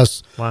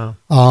process. Wow.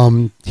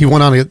 He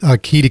went on a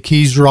Key to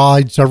Keys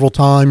ride several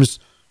times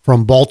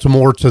from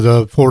Baltimore to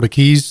the Florida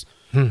Keys.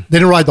 They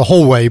didn't ride the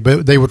whole way,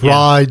 but they would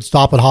ride,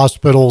 stop at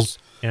hospitals.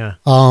 Yeah.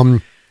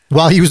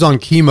 While he was on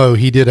chemo,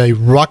 he did a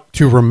Ruck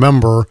to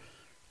Remember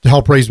to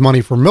help raise money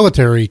for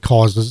military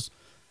causes.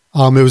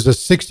 It was a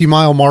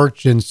 60-mile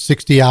march in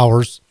 60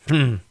 hours,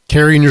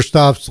 carrying your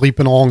stuff,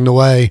 sleeping along the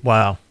way.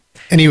 Wow.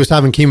 And he was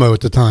having chemo at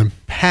the time.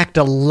 Packed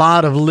a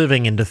lot of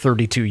living into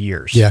 32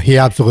 years. Yeah, he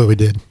absolutely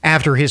did.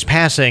 After his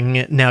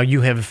passing, now you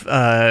have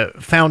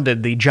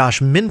founded the Josh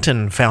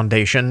Minton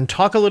Foundation.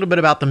 Talk a little bit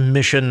about the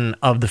mission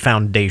of the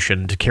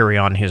foundation to carry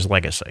on his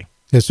legacy.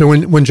 Yeah, so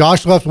when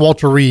Josh left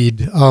Walter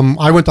Reed,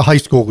 I went to high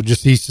school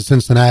just east of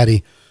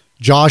Cincinnati.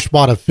 Josh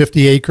bought a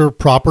 50-acre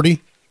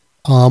property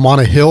on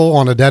a hill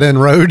on a dead-end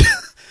road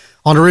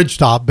on a ridge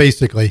top,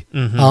 basically.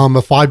 Mm-hmm.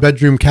 A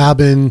 5-bedroom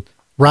cabin,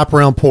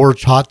 wraparound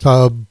porch, hot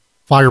tub,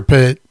 fire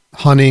pit,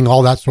 hunting,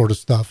 all that sort of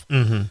stuff.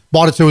 Mm-hmm.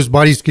 Bought it so his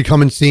buddies could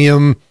come and see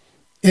him.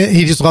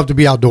 He just loved to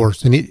be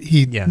outdoors, and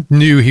he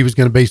knew he was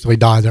going to basically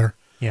die there.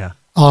 Yeah.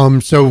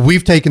 So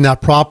we've taken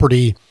that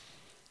property.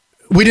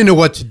 We didn't know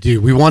what to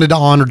do. We wanted to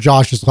honor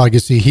Josh's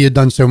legacy. He had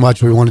done so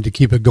much. We wanted to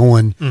keep it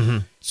going. Mm-hmm.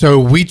 So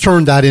we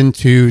turned that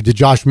into the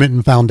Josh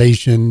Minton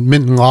Foundation,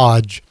 Minton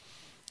Lodge.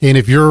 And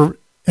if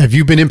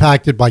you've been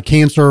impacted by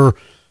cancer,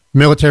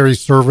 military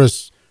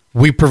service,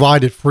 we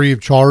provide it free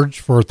of charge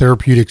for a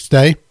therapeutic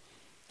stay.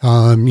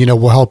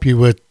 We'll help you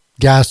with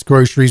gas,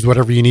 groceries,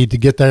 whatever you need to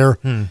get there.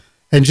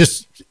 And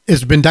just,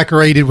 it's been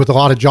decorated with a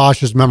lot of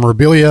Josh's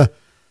memorabilia,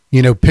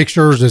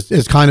 pictures.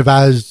 It's kind of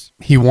as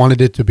he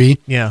wanted it to be.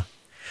 Yeah.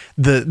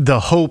 The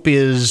hope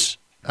is,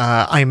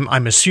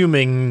 I'm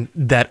assuming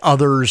that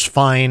others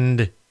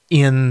find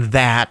in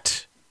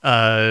that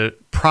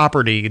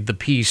property the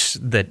peace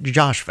that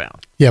Josh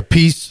found. Yeah,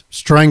 peace,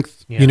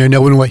 strength,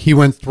 knowing what he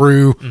went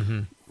through,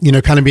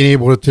 kind of being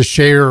able to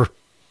share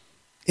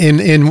in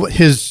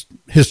his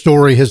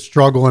story, his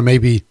struggle, and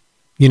maybe,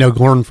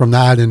 learn from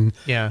that and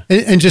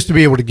just to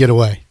be able to get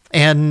away.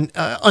 And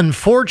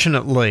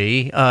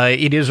unfortunately,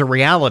 it is a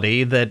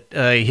reality that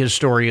his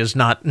story is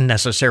not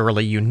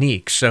necessarily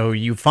unique. So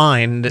you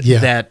find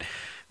that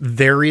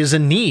there is a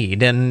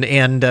need,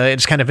 and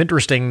it's kind of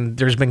interesting.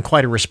 There's been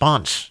quite a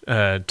response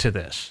to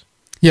this.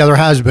 Yeah, there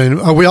has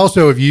been. We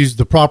also have used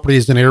the property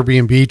as an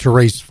Airbnb to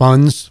raise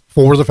funds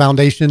for the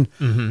foundation.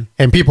 Mm-hmm.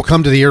 And people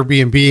come to the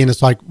Airbnb and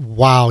it's like,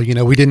 wow,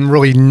 we didn't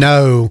really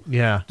know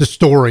the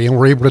story, and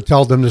we're able to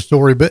tell them the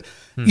story. But,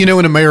 in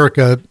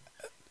America,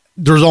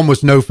 there's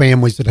almost no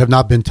families that have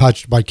not been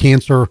touched by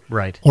cancer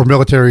or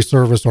military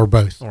service or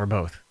both.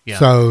 Yeah.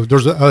 So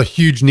there's a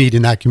huge need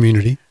in that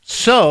community.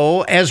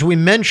 So, as we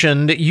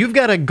mentioned, you've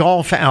got a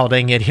golf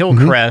outing at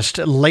Hillcrest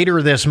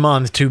later this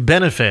month to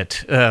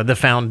benefit the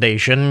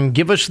foundation.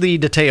 Give us the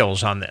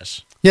details on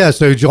this. Yeah,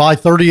 so July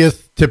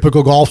 30th,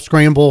 typical golf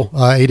scramble,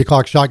 8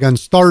 o'clock shotgun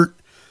start.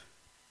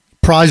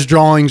 Prize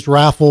drawings,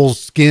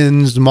 raffles,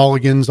 skins,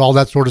 mulligans, all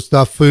that sort of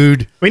stuff,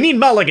 food. We need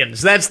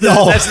mulligans. That's the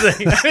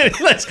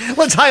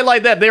let's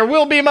highlight that. There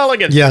will be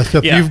mulligans. Yes,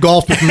 if you've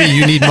golfed with me,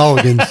 you need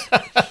mulligans.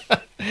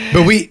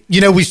 But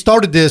we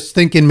started this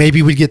thinking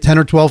maybe we'd get 10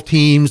 or 12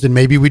 teams and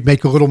maybe we'd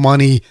make a little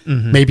money,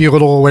 maybe a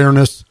little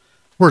awareness.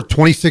 We're at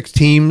 26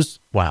 teams.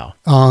 Wow.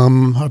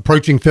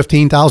 Approaching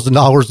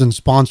 $15,000 in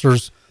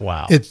sponsors.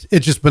 Wow. It's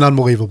just been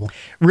unbelievable.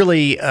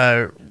 Really,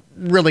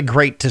 really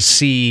great to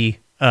see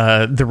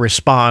the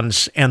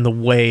response and the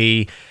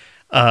way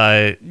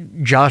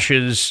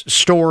Josh's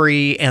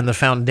story and the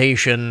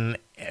foundation,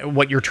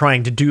 what you're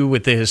trying to do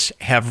with this,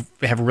 have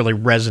really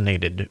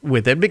resonated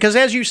with it. Because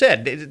as you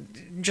said,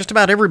 just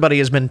about everybody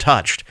has been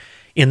touched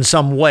in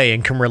some way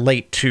and can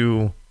relate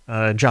to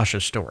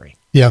Josh's story.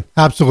 Yeah,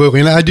 absolutely.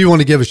 And I do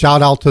want to give a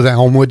shout out to the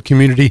Elmwood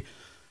community.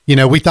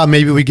 We thought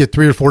maybe we'd get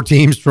 3 or 4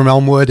 teams from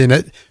Elmwood,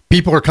 and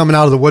people are coming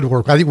out of the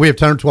woodwork. I think we have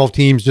 10 or 12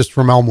 teams just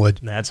from Elmwood.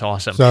 That's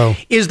awesome. So,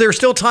 is there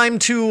still time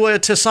to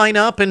sign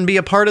up and be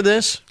a part of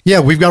this? Yeah,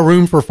 we've got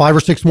room for 5 or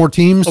 6 more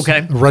teams.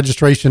 Okay. The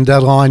registration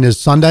deadline is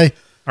Sunday.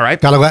 All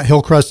right. Got to let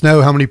Hillcrest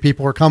know how many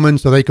people are coming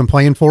so they can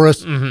plan for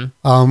us.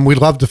 Mm-hmm. We'd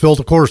love to fill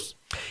the course.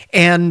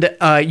 And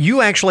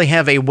you actually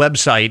have a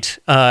website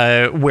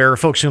where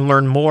folks can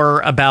learn more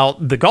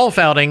about the golf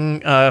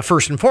outing,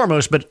 first and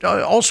foremost, but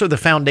also the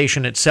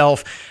foundation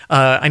itself.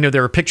 I know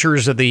there are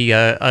pictures of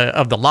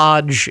the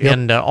lodge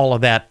and all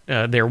of that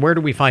there. Where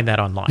do we find that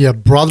online? Yeah,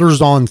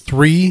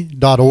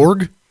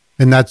 brotherson3.org,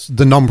 and that's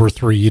the number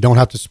 3. You don't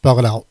have to spell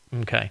it out.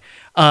 Okay.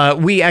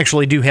 We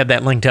actually do have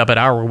that linked up at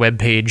our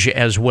webpage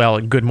as well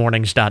at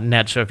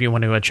goodmornings.net. So if you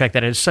want to check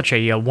that, it's such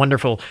a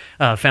wonderful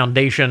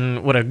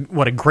foundation. What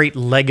a great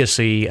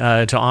legacy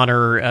to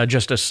honor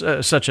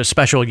such a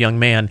special young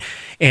man.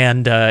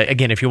 And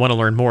again, if you want to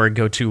learn more,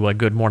 go to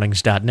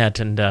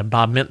goodmornings.net. And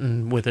Bob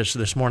Minton with us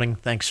this morning.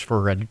 Thanks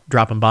for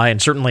dropping by. And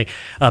certainly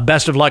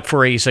best of luck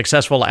for a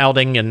successful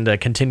outing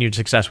and continued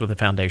success with the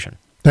foundation.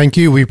 Thank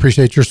you. We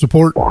appreciate your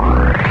support. 20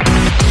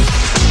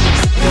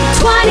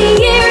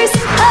 years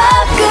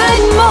of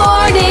Good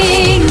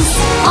Mornings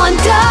on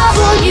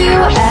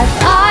WFIN.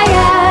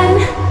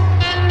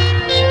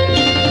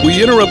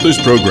 We interrupt this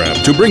program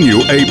to bring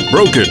you a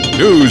broken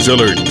news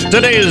alert.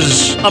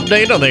 Today's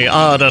update on the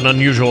odd and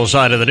unusual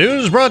side of the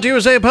news brought to you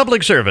as a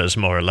public service,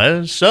 more or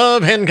less,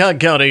 of Hancock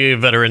County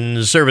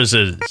Veterans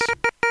Services.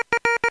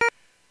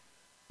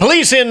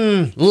 Police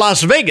in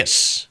Las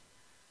Vegas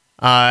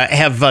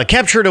have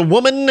captured a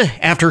woman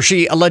after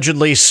she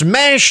allegedly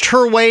smashed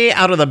her way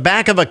out of the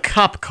back of a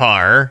cop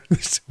car.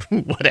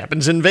 What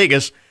happens in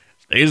Vegas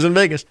stays in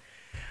Vegas.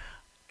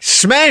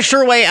 Smashed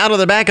her way out of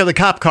the back of the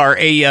cop car.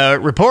 A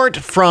report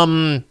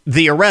from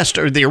the arrest,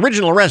 or the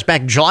original arrest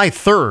back July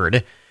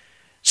 3rd,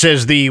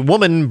 says the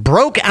woman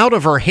broke out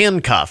of her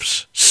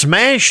handcuffs,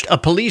 smashed a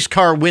police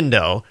car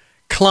window,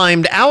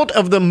 climbed out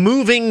of the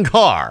moving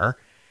car,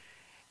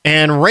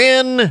 and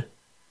ran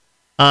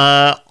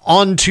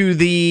onto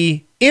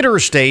the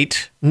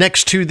interstate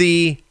next to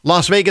the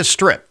Las Vegas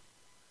Strip.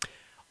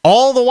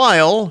 All the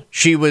while,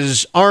 she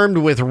was armed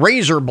with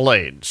razor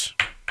blades.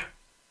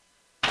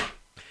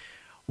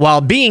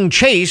 While being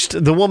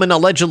chased, the woman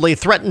allegedly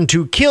threatened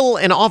to kill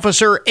an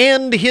officer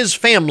and his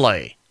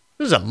family.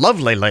 This is a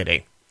lovely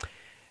lady.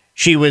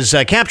 She was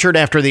captured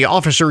after the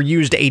officer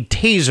used a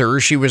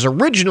taser. She was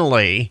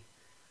originally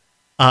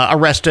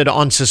arrested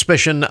on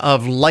suspicion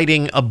of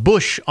lighting a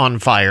bush on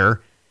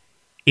fire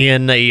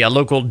in a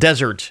local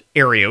desert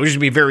area, which would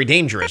be very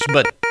dangerous.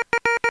 But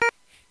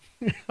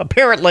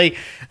apparently,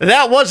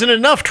 that wasn't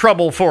enough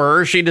trouble for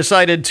her. She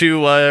decided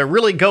to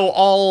really go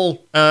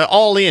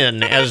all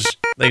in, as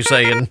they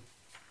say in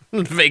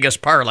Vegas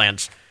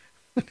parlance.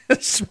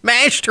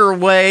 Smashed her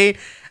way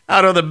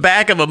out of the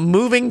back of a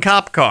moving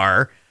cop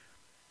car.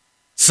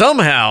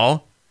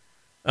 Somehow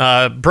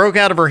broke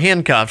out of her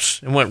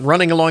handcuffs and went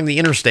running along the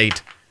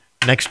interstate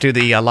next to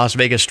the Las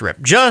Vegas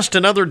Strip. Just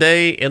another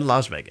day in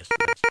Las Vegas.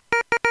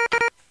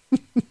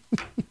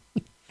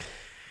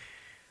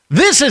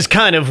 This is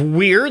kind of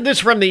weird. This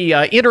is from the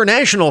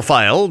international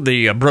file,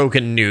 the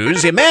broken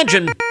news.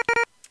 Imagine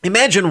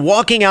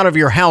walking out of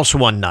your house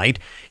one night,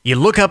 you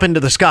look up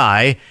into the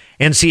sky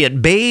and see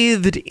it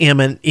bathed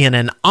in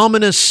an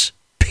ominous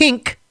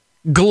pink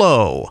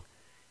glow.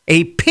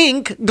 A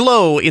pink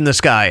glow in the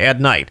sky at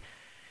night.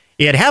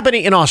 It happened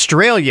in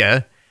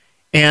Australia,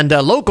 and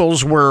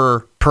locals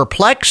were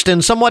perplexed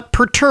and somewhat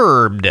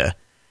perturbed.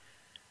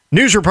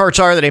 News reports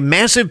are that a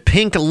massive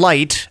pink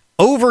light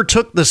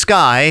overtook the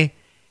sky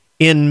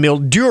in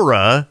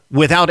Mildura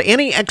without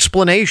any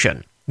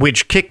explanation,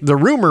 which kicked the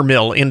rumor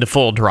mill into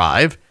full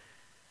drive.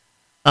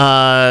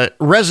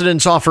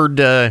 Residents offered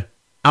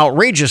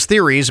outrageous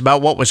theories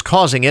about what was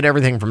causing it,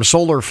 everything from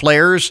solar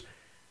flares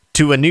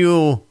to a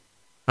new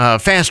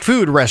fast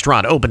food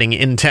restaurant opening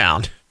in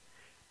town.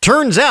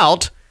 Turns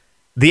out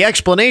the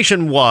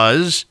explanation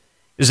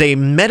is a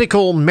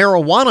medical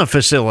marijuana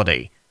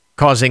facility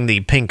causing the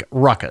pink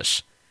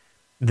ruckus.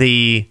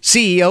 The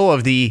CEO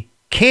of the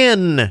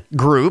Can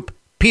Group,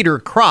 Peter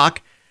Kroc,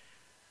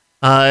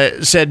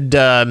 said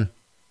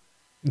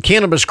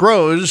cannabis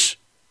grows.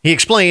 He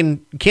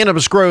explained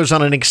cannabis grows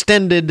on an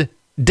extended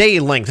day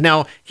length.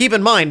 Now, keep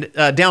in mind,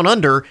 down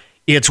under,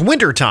 it's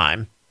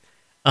wintertime,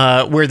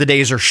 where the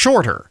days are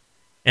shorter,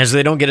 as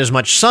they don't get as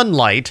much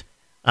sunlight.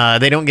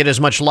 They don't get as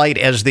much light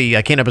as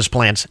the cannabis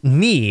plants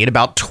need,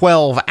 about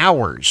 12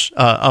 hours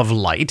of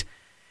light.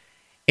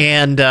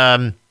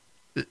 And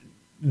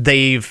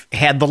they've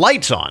had the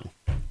lights on.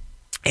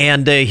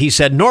 And he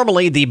said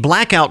normally the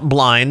blackout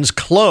blinds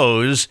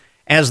close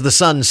as the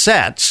sun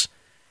sets,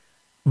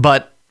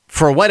 but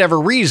for whatever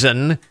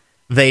reason,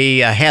 they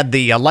had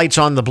the lights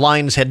on, the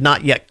blinds had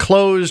not yet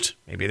closed.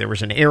 Maybe there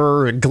was an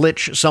error, a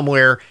glitch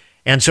somewhere,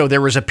 and so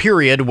there was a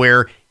period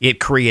where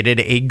it created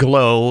a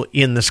glow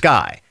in the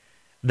sky.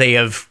 They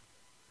have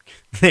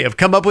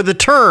come up with a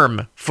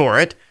term for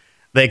it.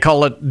 They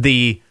call it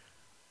the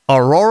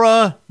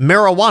aurora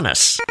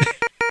marijuanas.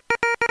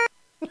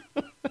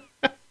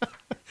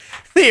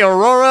 The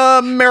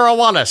aurora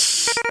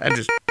marijuanas.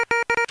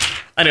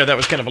 I know that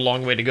was kind of a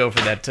long way to go for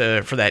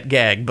that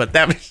gag, but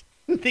that was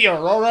the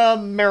aurora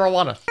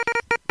marijuana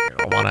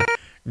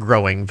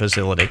growing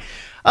facility.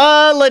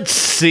 Let's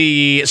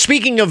see.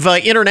 Speaking of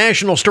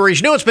international stories,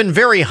 you know it's been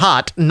very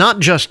hot, not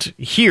just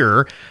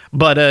here,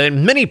 but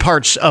in many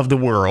parts of the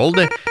world.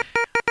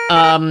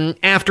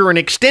 After an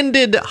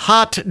extended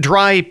hot,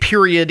 dry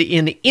period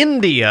in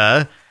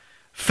India,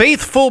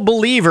 faithful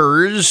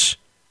believers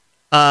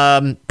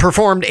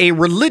performed a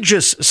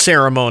religious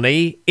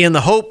ceremony in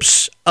the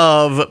hopes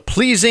of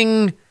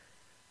pleasing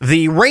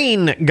the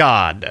rain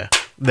god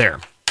there.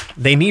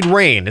 They need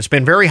rain. It's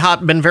been very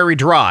hot, been very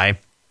dry.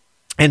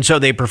 And so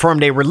they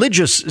performed a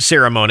religious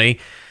ceremony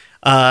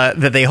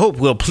that they hope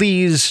will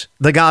please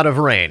the god of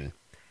rain.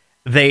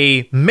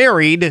 They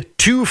married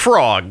two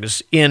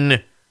frogs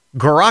in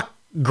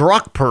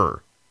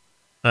Gorakhpur,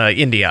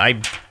 India.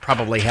 I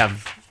probably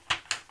have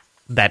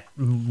that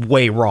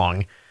way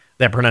wrong,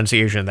 that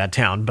pronunciation of that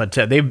town. But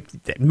they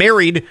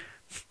married.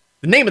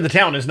 The name of the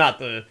town is not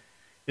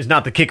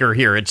the kicker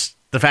here. It's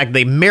the fact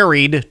they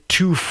married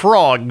two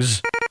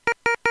frogs.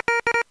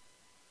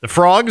 The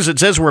frogs, it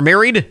says, were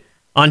married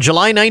on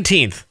July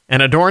 19th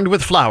and adorned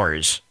with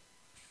flowers.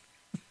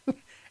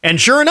 And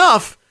sure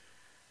enough,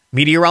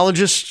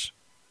 meteorologists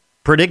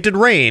predicted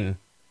rain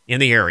in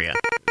the area.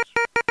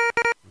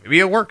 Maybe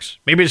it works.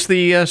 Maybe it's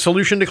the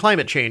solution to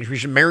climate change. We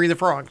should marry the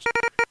frogs.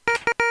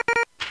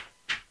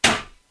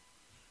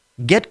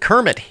 Get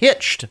Kermit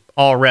hitched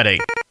already.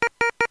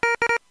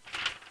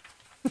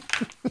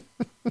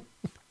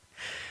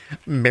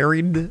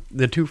 Married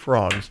the two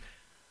frogs.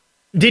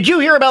 Did you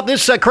hear about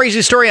this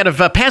crazy story out of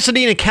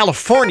Pasadena,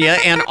 California?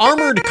 An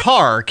armored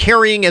car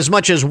carrying as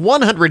much as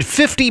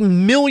 $150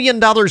 million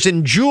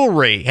in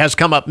jewelry has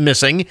come up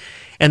missing,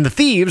 and the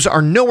thieves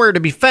are nowhere to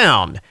be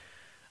found.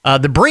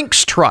 The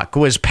Brinks truck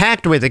was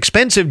packed with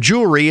expensive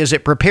jewelry as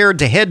it prepared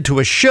to head to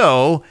a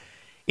show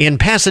in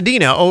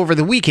Pasadena over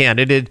the weekend.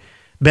 It had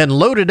been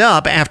loaded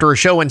up after a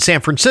show in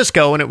San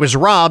Francisco, and it was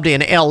robbed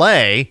in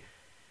L.A.,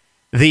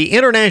 The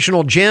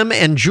International Gem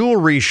and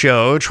Jewelry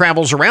Show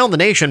travels around the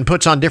nation,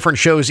 puts on different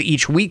shows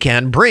each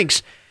weekend.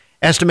 Brinks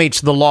estimates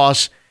the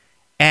loss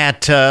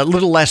at a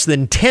little less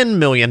than $10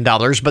 million,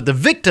 but the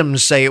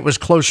victims say it was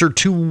closer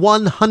to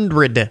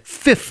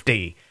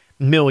 $150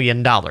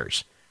 million.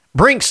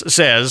 Brinks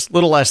says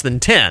little less than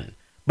 10,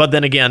 but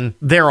then again,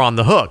 they're on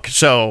the hook,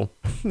 so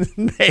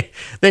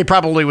they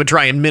probably would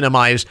try and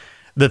minimize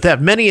the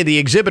theft. Many of the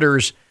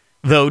exhibitors,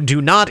 though,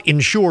 do not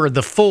insure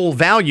the full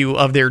value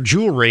of their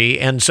jewelry,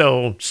 and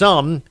so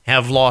some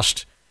have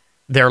lost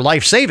their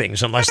life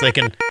savings unless they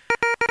can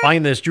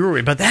find this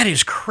jewelry. But that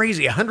is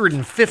crazy.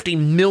 $150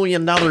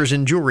 million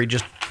in jewelry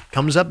just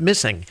comes up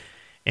missing,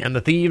 and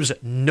the thieves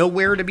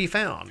nowhere to be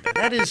found.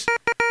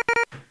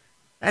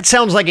 That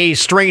sounds like a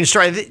strange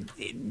story. It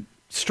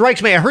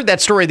strikes me, I heard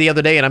that story the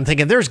other day, and I'm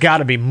thinking there's got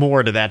to be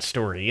more to that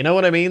story. You know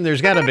what I mean?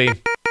 There's got to be.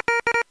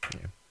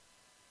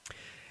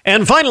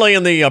 And finally,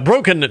 in the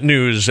broken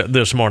news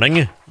this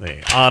morning,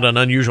 the odd and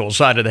unusual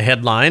side of the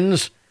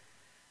headlines,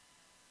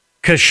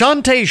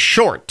 Kashante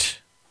Short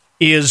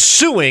is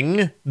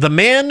suing the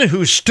man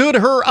who stood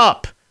her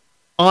up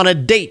on a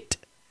date.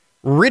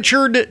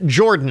 Richard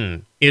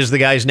Jordan is the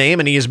guy's name,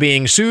 and he is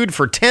being sued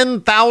for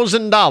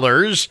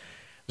 $10,000.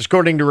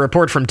 According to a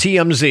report from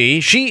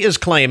TMZ, she is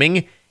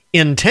claiming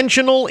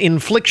intentional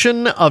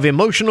infliction of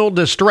emotional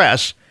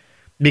distress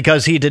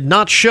because he did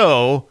not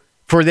show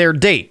for their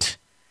date,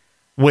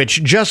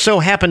 which just so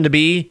happened to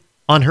be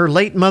on her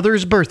late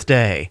mother's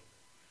birthday.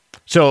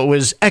 So it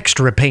was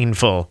extra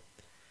painful.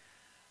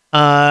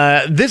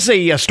 This is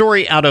a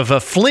story out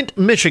of Flint,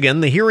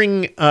 Michigan. The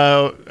hearing,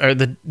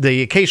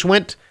 the case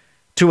went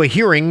to a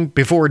hearing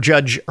before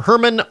Judge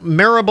Herman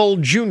Marable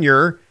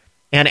Jr.,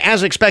 and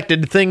as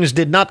expected, things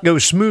did not go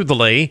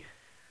smoothly.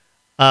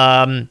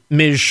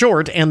 Ms.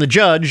 Short and the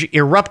judge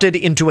erupted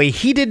into a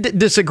heated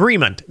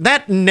disagreement.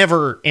 That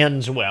never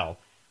ends well.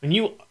 When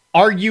you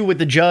argue with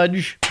the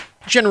judge,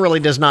 generally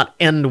does not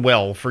end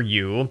well for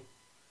you.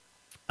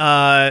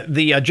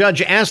 The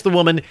judge asked the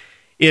woman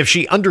if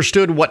she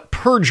understood what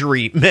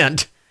perjury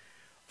meant.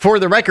 For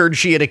the record,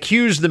 she had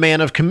accused the man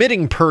of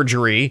committing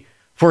perjury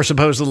for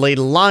supposedly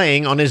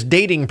lying on his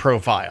dating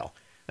profile.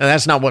 Now,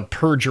 that's not what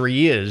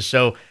perjury is,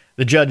 so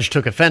the judge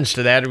took offense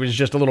to that. It was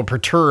just a little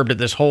perturbed at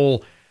this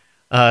whole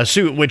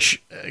suit,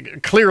 which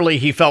clearly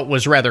he felt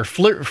was rather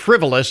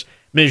frivolous.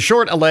 Ms.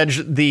 Short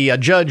alleged the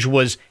judge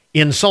was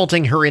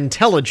insulting her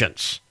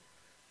intelligence.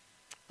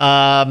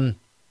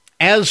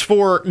 As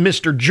for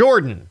Mr.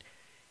 Jordan,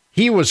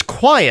 he was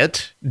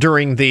quiet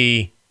during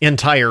the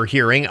entire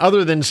hearing,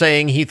 other than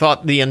saying he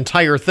thought the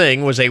entire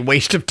thing was a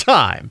waste of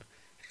time.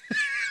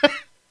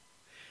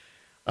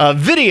 A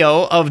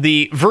video of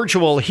the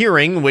virtual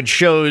hearing, which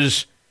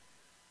shows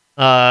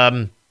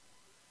Mr.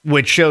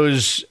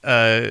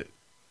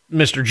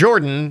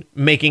 Jordan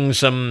making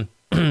some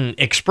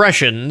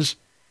expressions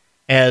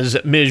as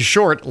Ms.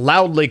 Short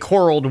loudly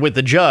quarreled with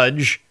the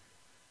judge.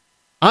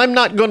 "I'm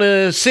not going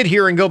to sit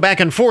here and go back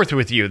and forth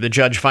with you," the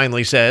judge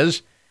finally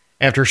says,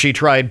 after she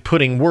tried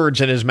putting words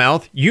in his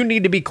mouth. "You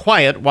need to be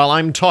quiet while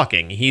I'm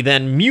talking." He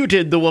then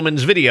muted the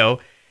woman's video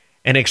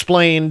and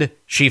explained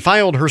she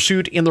filed her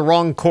suit in the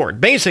wrong court.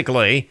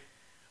 Basically,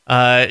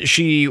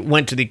 she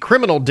went to the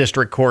criminal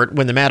district court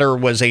when the matter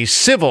was a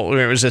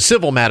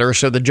civil matter,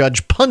 so the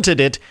judge punted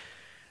it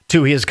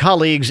to his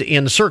colleagues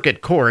in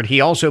circuit court.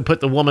 He also put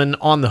the woman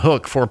on the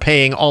hook for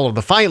paying all of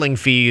the filing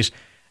fees,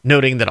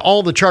 noting that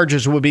all the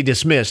charges would be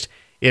dismissed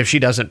if she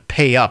doesn't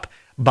pay up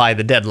by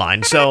the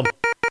deadline. So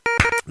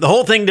the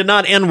whole thing did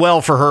not end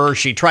well for her.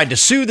 She tried to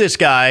sue this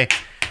guy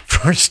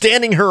for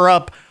standing her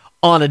up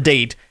on a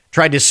date,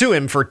 tried to sue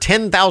him for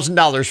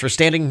 $10,000 for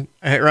standing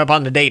her up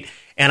on the date.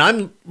 And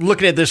I'm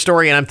looking at this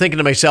story and I'm thinking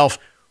to myself,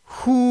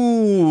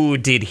 who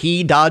did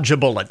he dodge a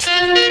bullet?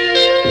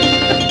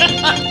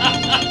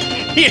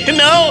 You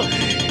know?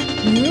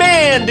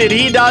 Man, did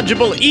he dodge a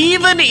bullet.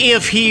 Even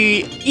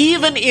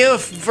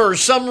if for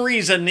some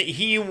reason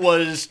he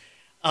was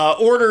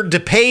ordered to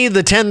pay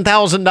the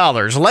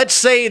 $10,000. Let's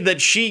say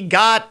that she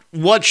got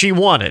what she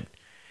wanted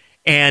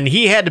and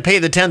he had to pay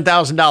the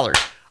 $10,000.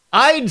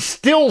 I'd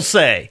still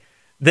say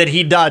that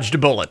he dodged a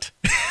bullet.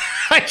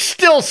 I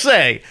still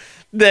say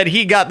that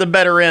he got the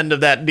better end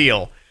of that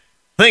deal.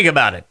 Think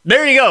about it.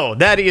 There you go.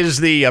 That is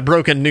the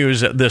broken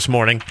news this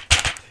morning.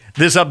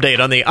 This update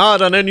on the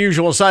odd and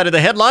unusual side of the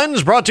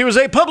headlines brought to you as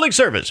a public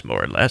service,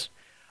 more or less,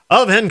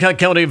 of Hancock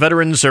County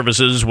Veterans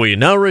Services. We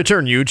now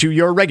return you to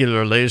your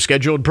regularly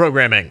scheduled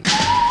programming.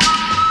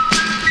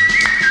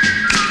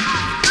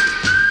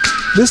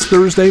 This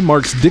Thursday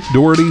marks Dick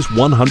Doherty's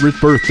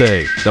 100th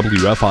birthday.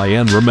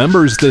 WFIN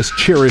remembers this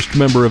cherished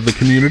member of the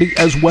community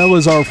as well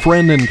as our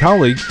friend and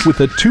colleague with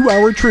a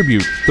 2-hour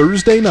tribute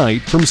Thursday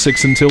night from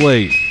 6 until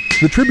 8.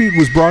 The tribute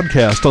was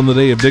broadcast on the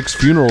day of Dick's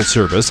funeral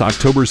service,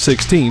 October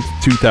 16,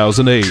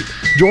 2008.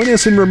 Join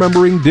us in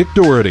remembering Dick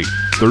Doherty,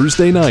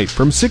 Thursday night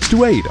from 6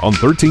 to 8 on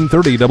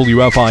 1330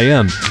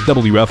 WFIN,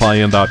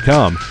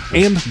 WFIN.com,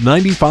 and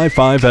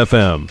 95.5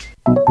 FM.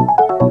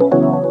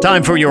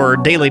 Time for your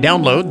daily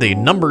download, the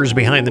numbers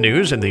behind the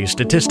news and the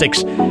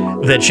statistics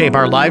that shape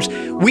our lives.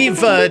 We've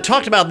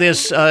talked about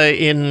this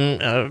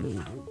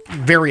in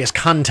various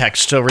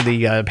contexts over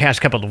the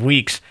past couple of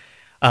weeks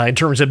in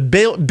terms of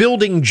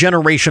building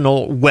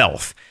generational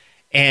wealth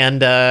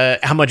and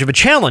how much of a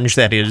challenge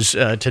that is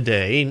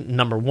today.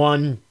 Number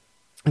one,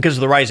 because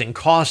of the rising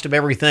cost of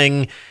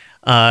everything.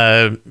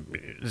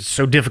 It's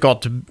so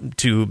difficult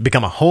to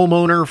become a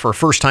homeowner for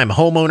first-time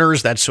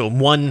homeowners. That's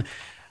one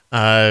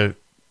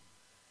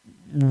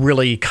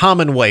really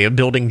common way of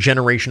building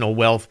generational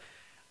wealth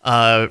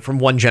from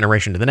one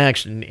generation to the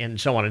next, and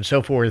so on and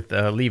so forth,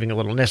 leaving a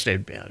little nest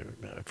egg,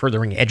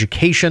 furthering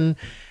education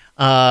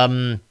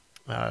for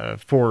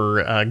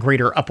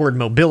greater upward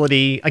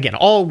mobility. Again,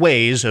 all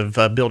ways of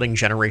building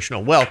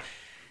generational wealth.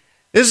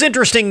 This is an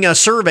interesting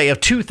survey of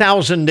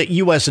 2,000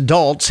 U.S.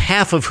 adults,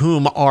 half of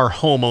whom are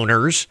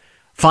homeowners,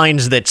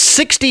 finds that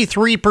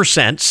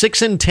 63%,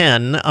 6 in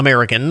 10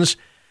 Americans,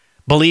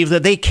 believe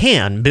that they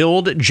can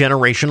build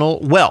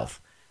generational wealth.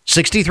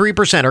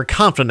 63% are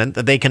confident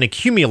that they can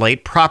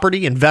accumulate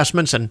property,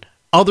 investments, and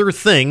other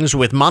things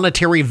with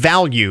monetary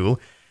value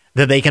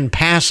that they can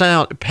pass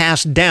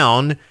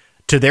down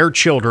to their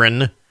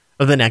children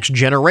of the next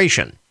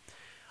generation.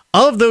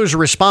 Of those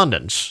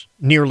respondents,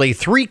 nearly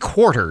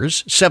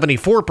 3/4,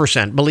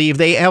 74%, believe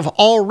they have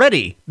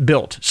already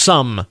built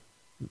some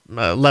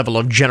level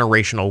of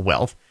generational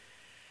wealth.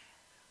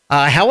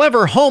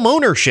 However, home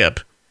ownership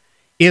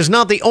is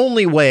not the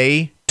only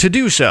way to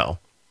do so.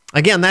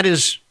 Again, that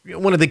is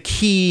one of the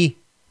key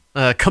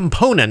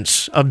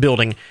components of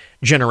building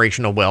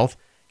generational wealth,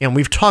 and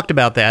we've talked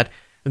about that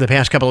in the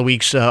past couple of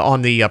weeks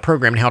on the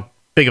program and how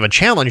big of a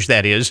challenge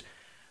that is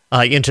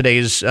in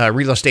today's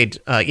real estate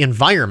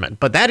environment.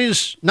 But that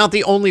is not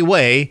the only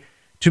way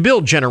to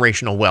build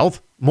generational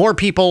wealth. More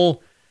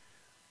people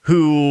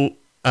who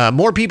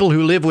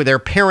live with their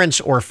parents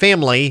or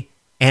family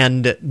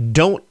and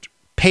don't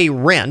pay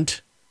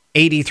rent,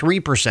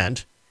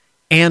 83%,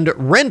 and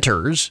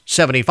renters,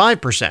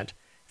 75%,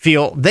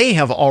 feel they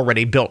have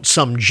already built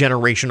some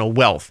generational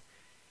wealth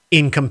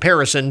in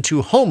comparison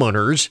to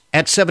homeowners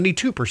at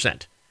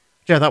 72%,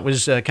 which I thought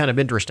was kind of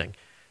interesting.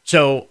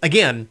 So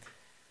again,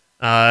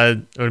 it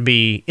would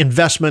be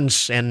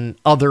investments and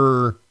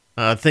other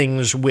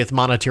things with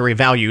monetary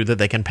value that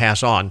they can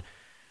pass on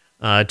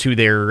to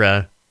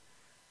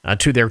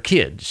their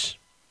kids.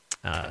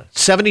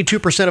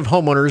 72% of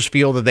homeowners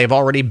feel that they've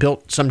already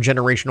built some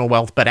generational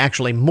wealth, but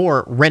actually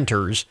more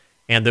renters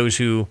and those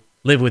who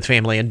live with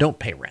family and don't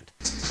pay rent.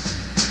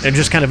 And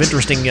just kind of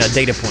interesting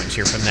data points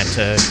here from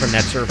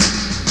that survey.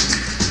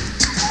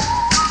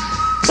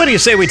 What do you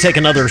say we take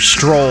another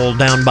stroll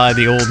down by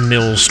the old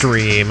mill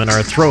stream in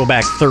our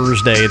Throwback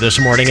Thursday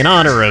this morning in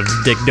honor of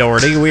Dick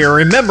Doherty? We are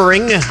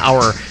remembering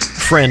our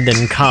friend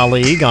and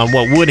colleague on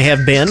what would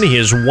have been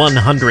his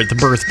 100th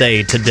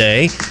birthday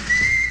today.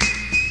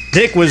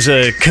 Dick was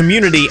a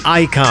community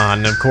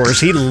icon, of course.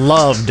 He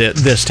loved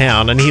this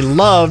town, and he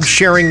loved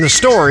sharing the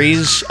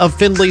stories of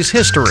Findlay's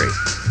history.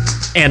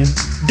 And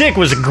Dick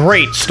was a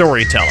great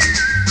storyteller.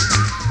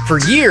 For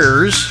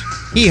years,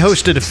 he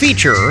hosted a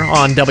feature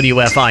on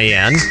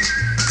WFIN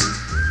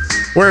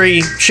where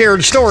he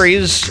shared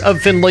stories of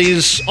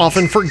Findlay's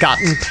often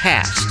forgotten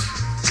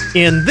past.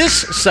 In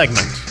this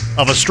segment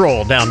of A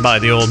Stroll Down by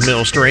the Old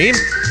Mill Stream,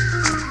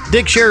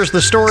 Dick shares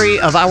the story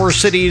of our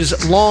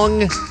city's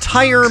long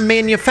tire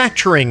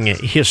manufacturing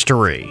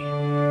history.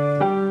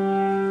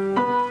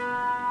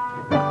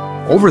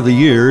 Over the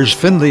years,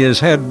 Findlay has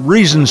had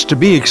reasons to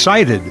be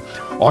excited.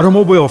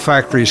 Automobile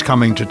factories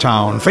coming to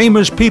town,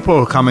 famous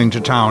people coming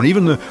to town,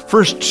 even the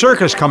first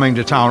circus coming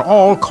to town,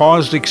 all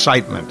caused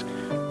excitement.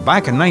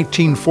 Back in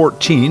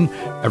 1914,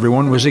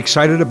 everyone was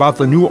excited about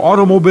the new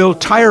automobile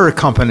tire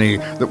company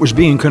that was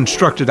being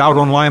constructed out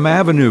on Lime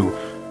Avenue.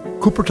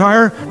 Cooper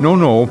Tire?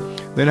 No.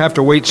 They'd have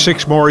to wait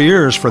 6 more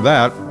years for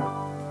that.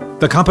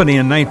 The company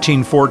in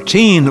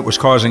 1914 that was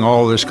causing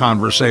all this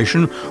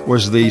conversation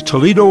was the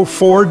Toledo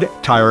Ford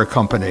Tire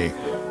Company.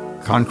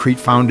 Concrete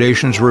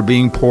foundations were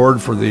being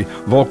poured for the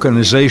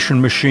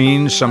vulcanization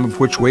machines, some of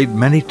which weighed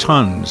many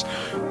tons.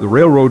 The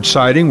railroad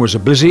siding was a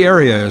busy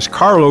area as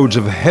carloads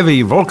of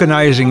heavy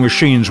vulcanizing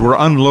machines were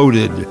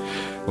unloaded,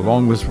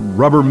 along with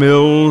rubber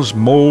mills,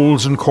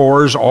 molds, and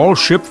cores, all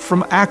shipped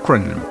from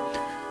Akron.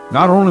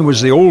 Not only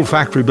was the old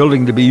factory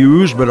building to be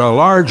used, but a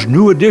large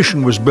new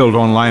addition was built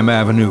on Lime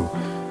Avenue.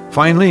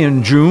 Finally,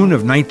 in June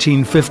of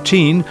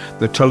 1915,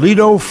 the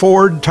Toledo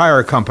Ford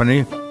Tire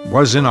Company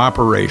was in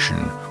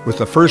operation, with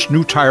the first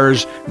new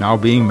tires now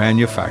being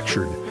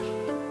manufactured.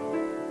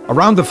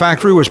 Around the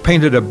factory was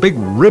painted a big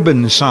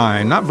ribbon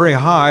sign, not very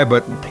high,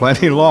 but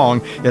plenty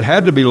long. It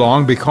had to be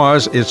long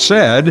because it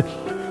said,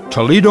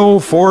 Toledo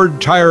Ford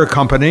Tire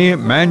Company,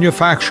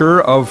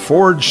 manufacturer of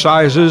Ford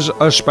sizes,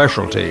 a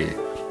specialty.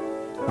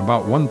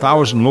 About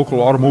 1,000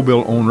 local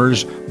automobile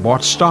owners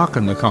bought stock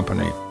in the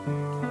company.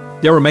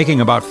 They were making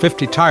about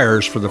 50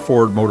 tires for the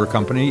Ford Motor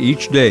Company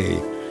each day.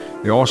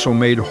 They also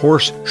made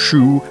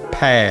horseshoe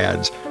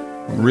pads.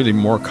 Really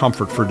more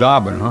comfort for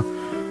Dobbin, huh?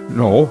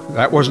 No,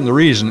 that wasn't the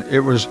reason. It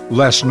was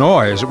less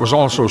noise. It was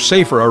also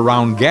safer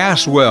around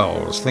gas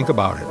wells. Think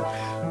about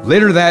it.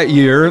 Later that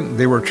year,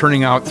 they were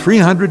turning out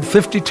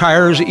 350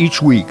 tires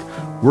each week,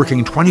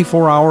 working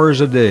 24 hours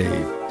a day.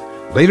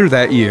 Later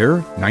that year,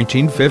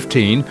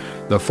 1915,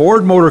 the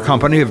Ford Motor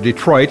Company of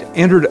Detroit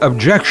entered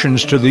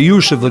objections to the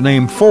use of the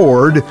name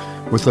Ford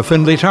with the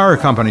Findlay Tire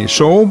Company.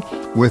 So,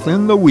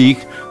 within the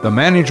week, the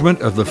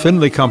management of the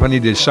Findlay Company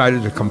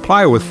decided to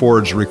comply with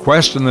Ford's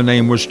request, and the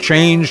name was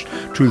changed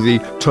to the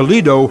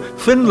Toledo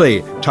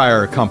Findlay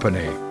Tire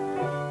Company.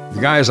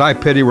 The guys I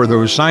pity were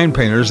those sign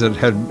painters that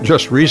had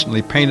just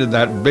recently painted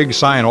that big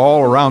sign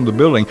all around the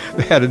building.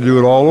 They had to do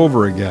it all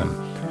over again.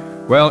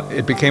 Well,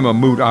 it became a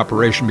moot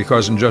operation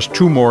because in just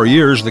 2 more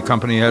years, the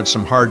company had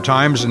some hard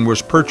times and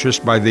was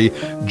purchased by the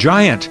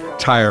Giant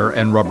Tire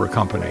and Rubber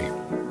Company.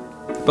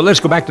 But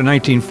let's go back to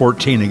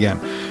 1914 again.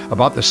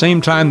 About the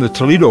same time the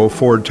Toledo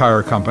Ford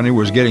Tire Company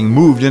was getting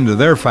moved into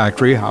their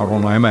factory out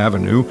on Lime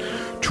Avenue,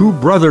 2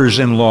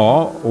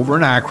 brothers-in-law over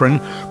in Akron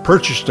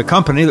purchased a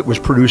company that was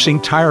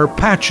producing tire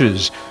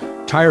patches,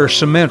 tire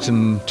cement,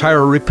 and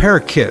tire repair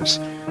kits.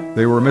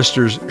 They were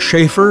Messrs.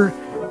 Schaefer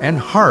and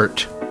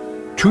Hart.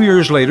 2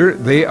 years later,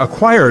 they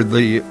acquired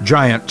the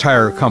Giant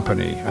Tire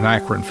Company, an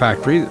Akron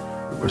factory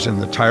that was in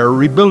the tire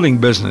rebuilding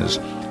business.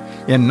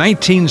 In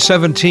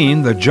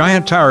 1917, the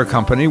Giant Tire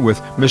Company,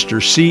 with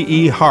Mr.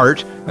 C.E.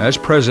 Hart as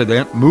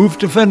president, moved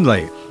to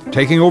Findlay,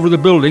 taking over the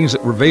buildings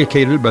that were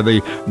vacated by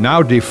the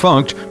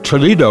now-defunct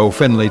Toledo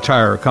Findlay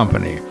Tire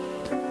Company.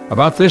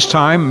 About this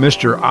time,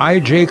 Mr.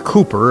 I.J.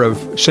 Cooper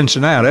of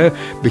Cincinnati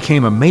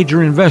became a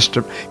major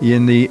investor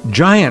in the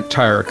Giant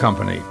Tire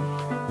Company.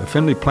 The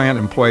Findlay plant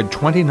employed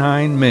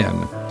 29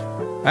 men.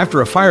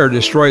 After a fire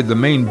destroyed the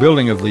main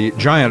building of the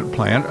Giant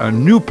plant, a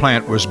new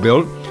plant was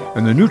built,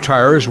 and the new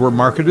tires were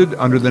marketed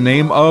under the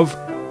name of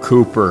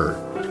Cooper.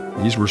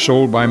 These were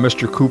sold by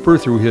Mr. Cooper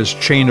through his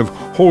chain of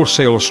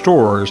wholesale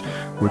stores,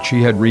 which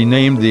he had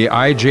renamed the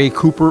I.J.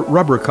 Cooper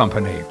Rubber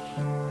Company.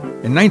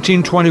 In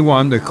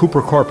 1921, the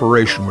Cooper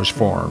Corporation was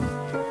formed,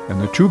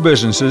 and the 2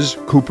 businesses,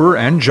 Cooper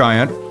and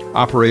Giant,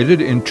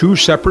 operated in 2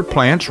 separate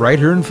plants right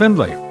here in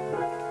Findlay.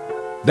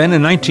 Then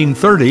in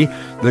 1930,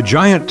 the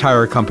Giant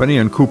Tire Company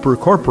and Cooper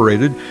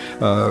Incorporated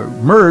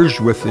merged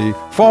with the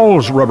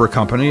Falls Rubber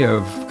Company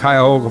of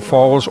Cuyahoga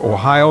Falls,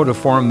 Ohio, to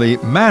form the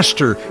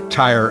Master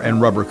Tire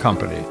and Rubber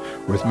Company,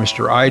 with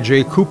Mr.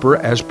 I.J. Cooper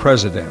as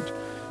president.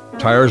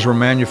 Tires were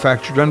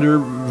manufactured under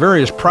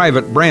various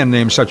private brand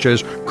names such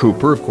as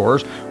Cooper, of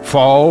course,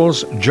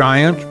 Falls,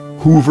 Giant,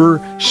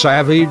 Hoover,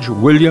 Savage,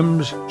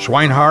 Williams,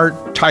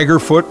 Swinehart,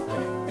 Tigerfoot,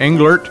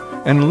 Englert,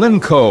 and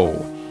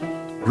Linco.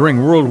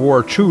 During World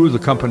War II, the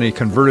company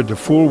converted to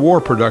full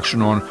war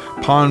production on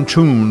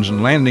pontoons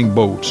and landing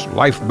boats,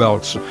 life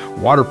belts,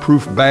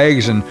 waterproof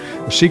bags, and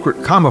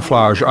secret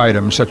camouflage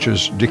items such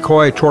as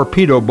decoy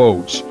torpedo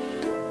boats.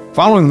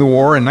 Following the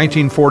war in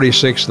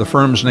 1946, the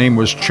firm's name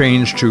was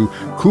changed to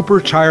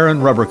Cooper Tire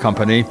and Rubber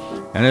Company,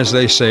 and as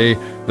they say,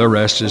 the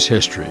rest is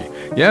history.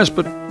 Yes,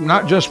 but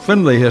not just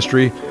Findlay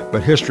history,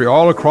 but history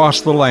all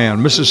across the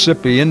land.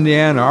 Mississippi,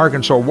 Indiana,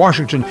 Arkansas,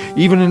 Washington,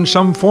 even in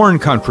some foreign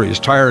countries.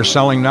 Tires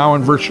selling now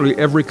in virtually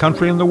every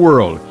country in the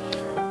world.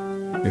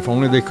 If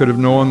only they could have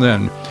known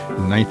then,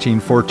 in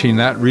 1914,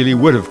 that really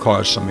would have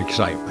caused some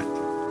excitement.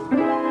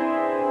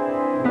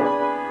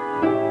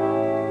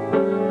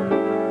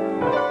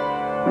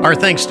 Our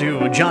thanks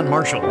to John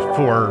Marshall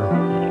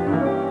for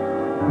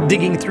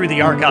digging through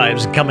the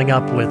archives, coming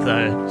up with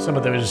some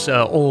of those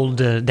old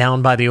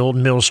Down by the Old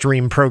Mill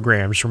Stream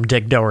programs from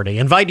Dick Doherty.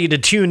 Invite you to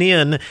tune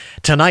in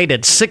tonight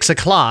at 6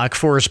 o'clock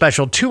for a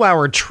special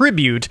 2-hour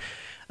tribute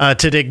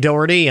to Dick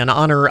Doherty in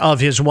honor of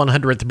his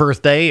 100th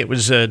birthday. It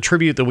was a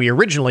tribute that we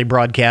originally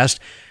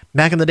broadcast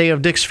back in the day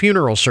of Dick's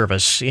funeral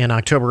service in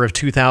October of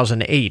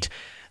 2008.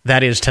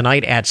 That is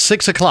tonight at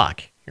 6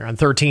 o'clock. You're on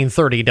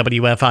 1330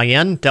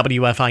 WFIN,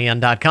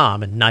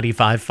 WFIN.com, and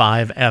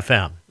 95.5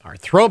 FM. Our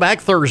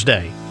Throwback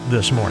Thursday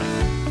this morning.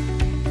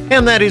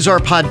 And that is our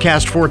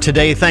podcast for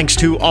today. Thanks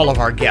to all of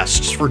our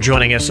guests for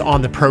joining us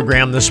on the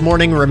program this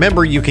morning.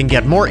 Remember, you can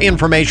get more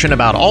information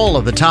about all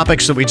of the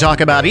topics that we talk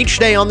about each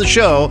day on the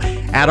show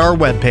at our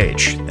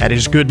webpage. That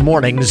is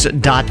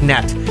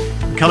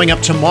goodmornings.net. Coming up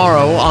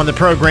tomorrow on the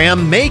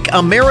program, Make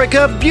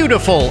America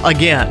Beautiful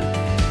Again.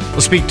 We'll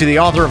speak to the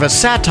author of a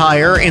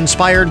satire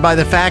inspired by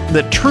the fact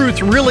that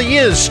truth really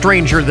is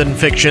stranger than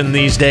fiction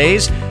these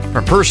days,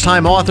 from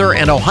first-time author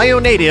and Ohio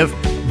native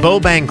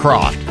Bo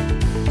Bancroft.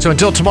 So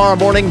until tomorrow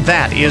morning,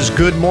 that is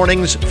Good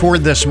Mornings for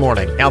this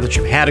morning. Now that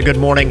you've had a good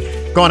morning,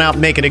 go on out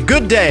and make it a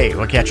good day.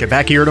 We'll catch you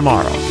back here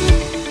tomorrow.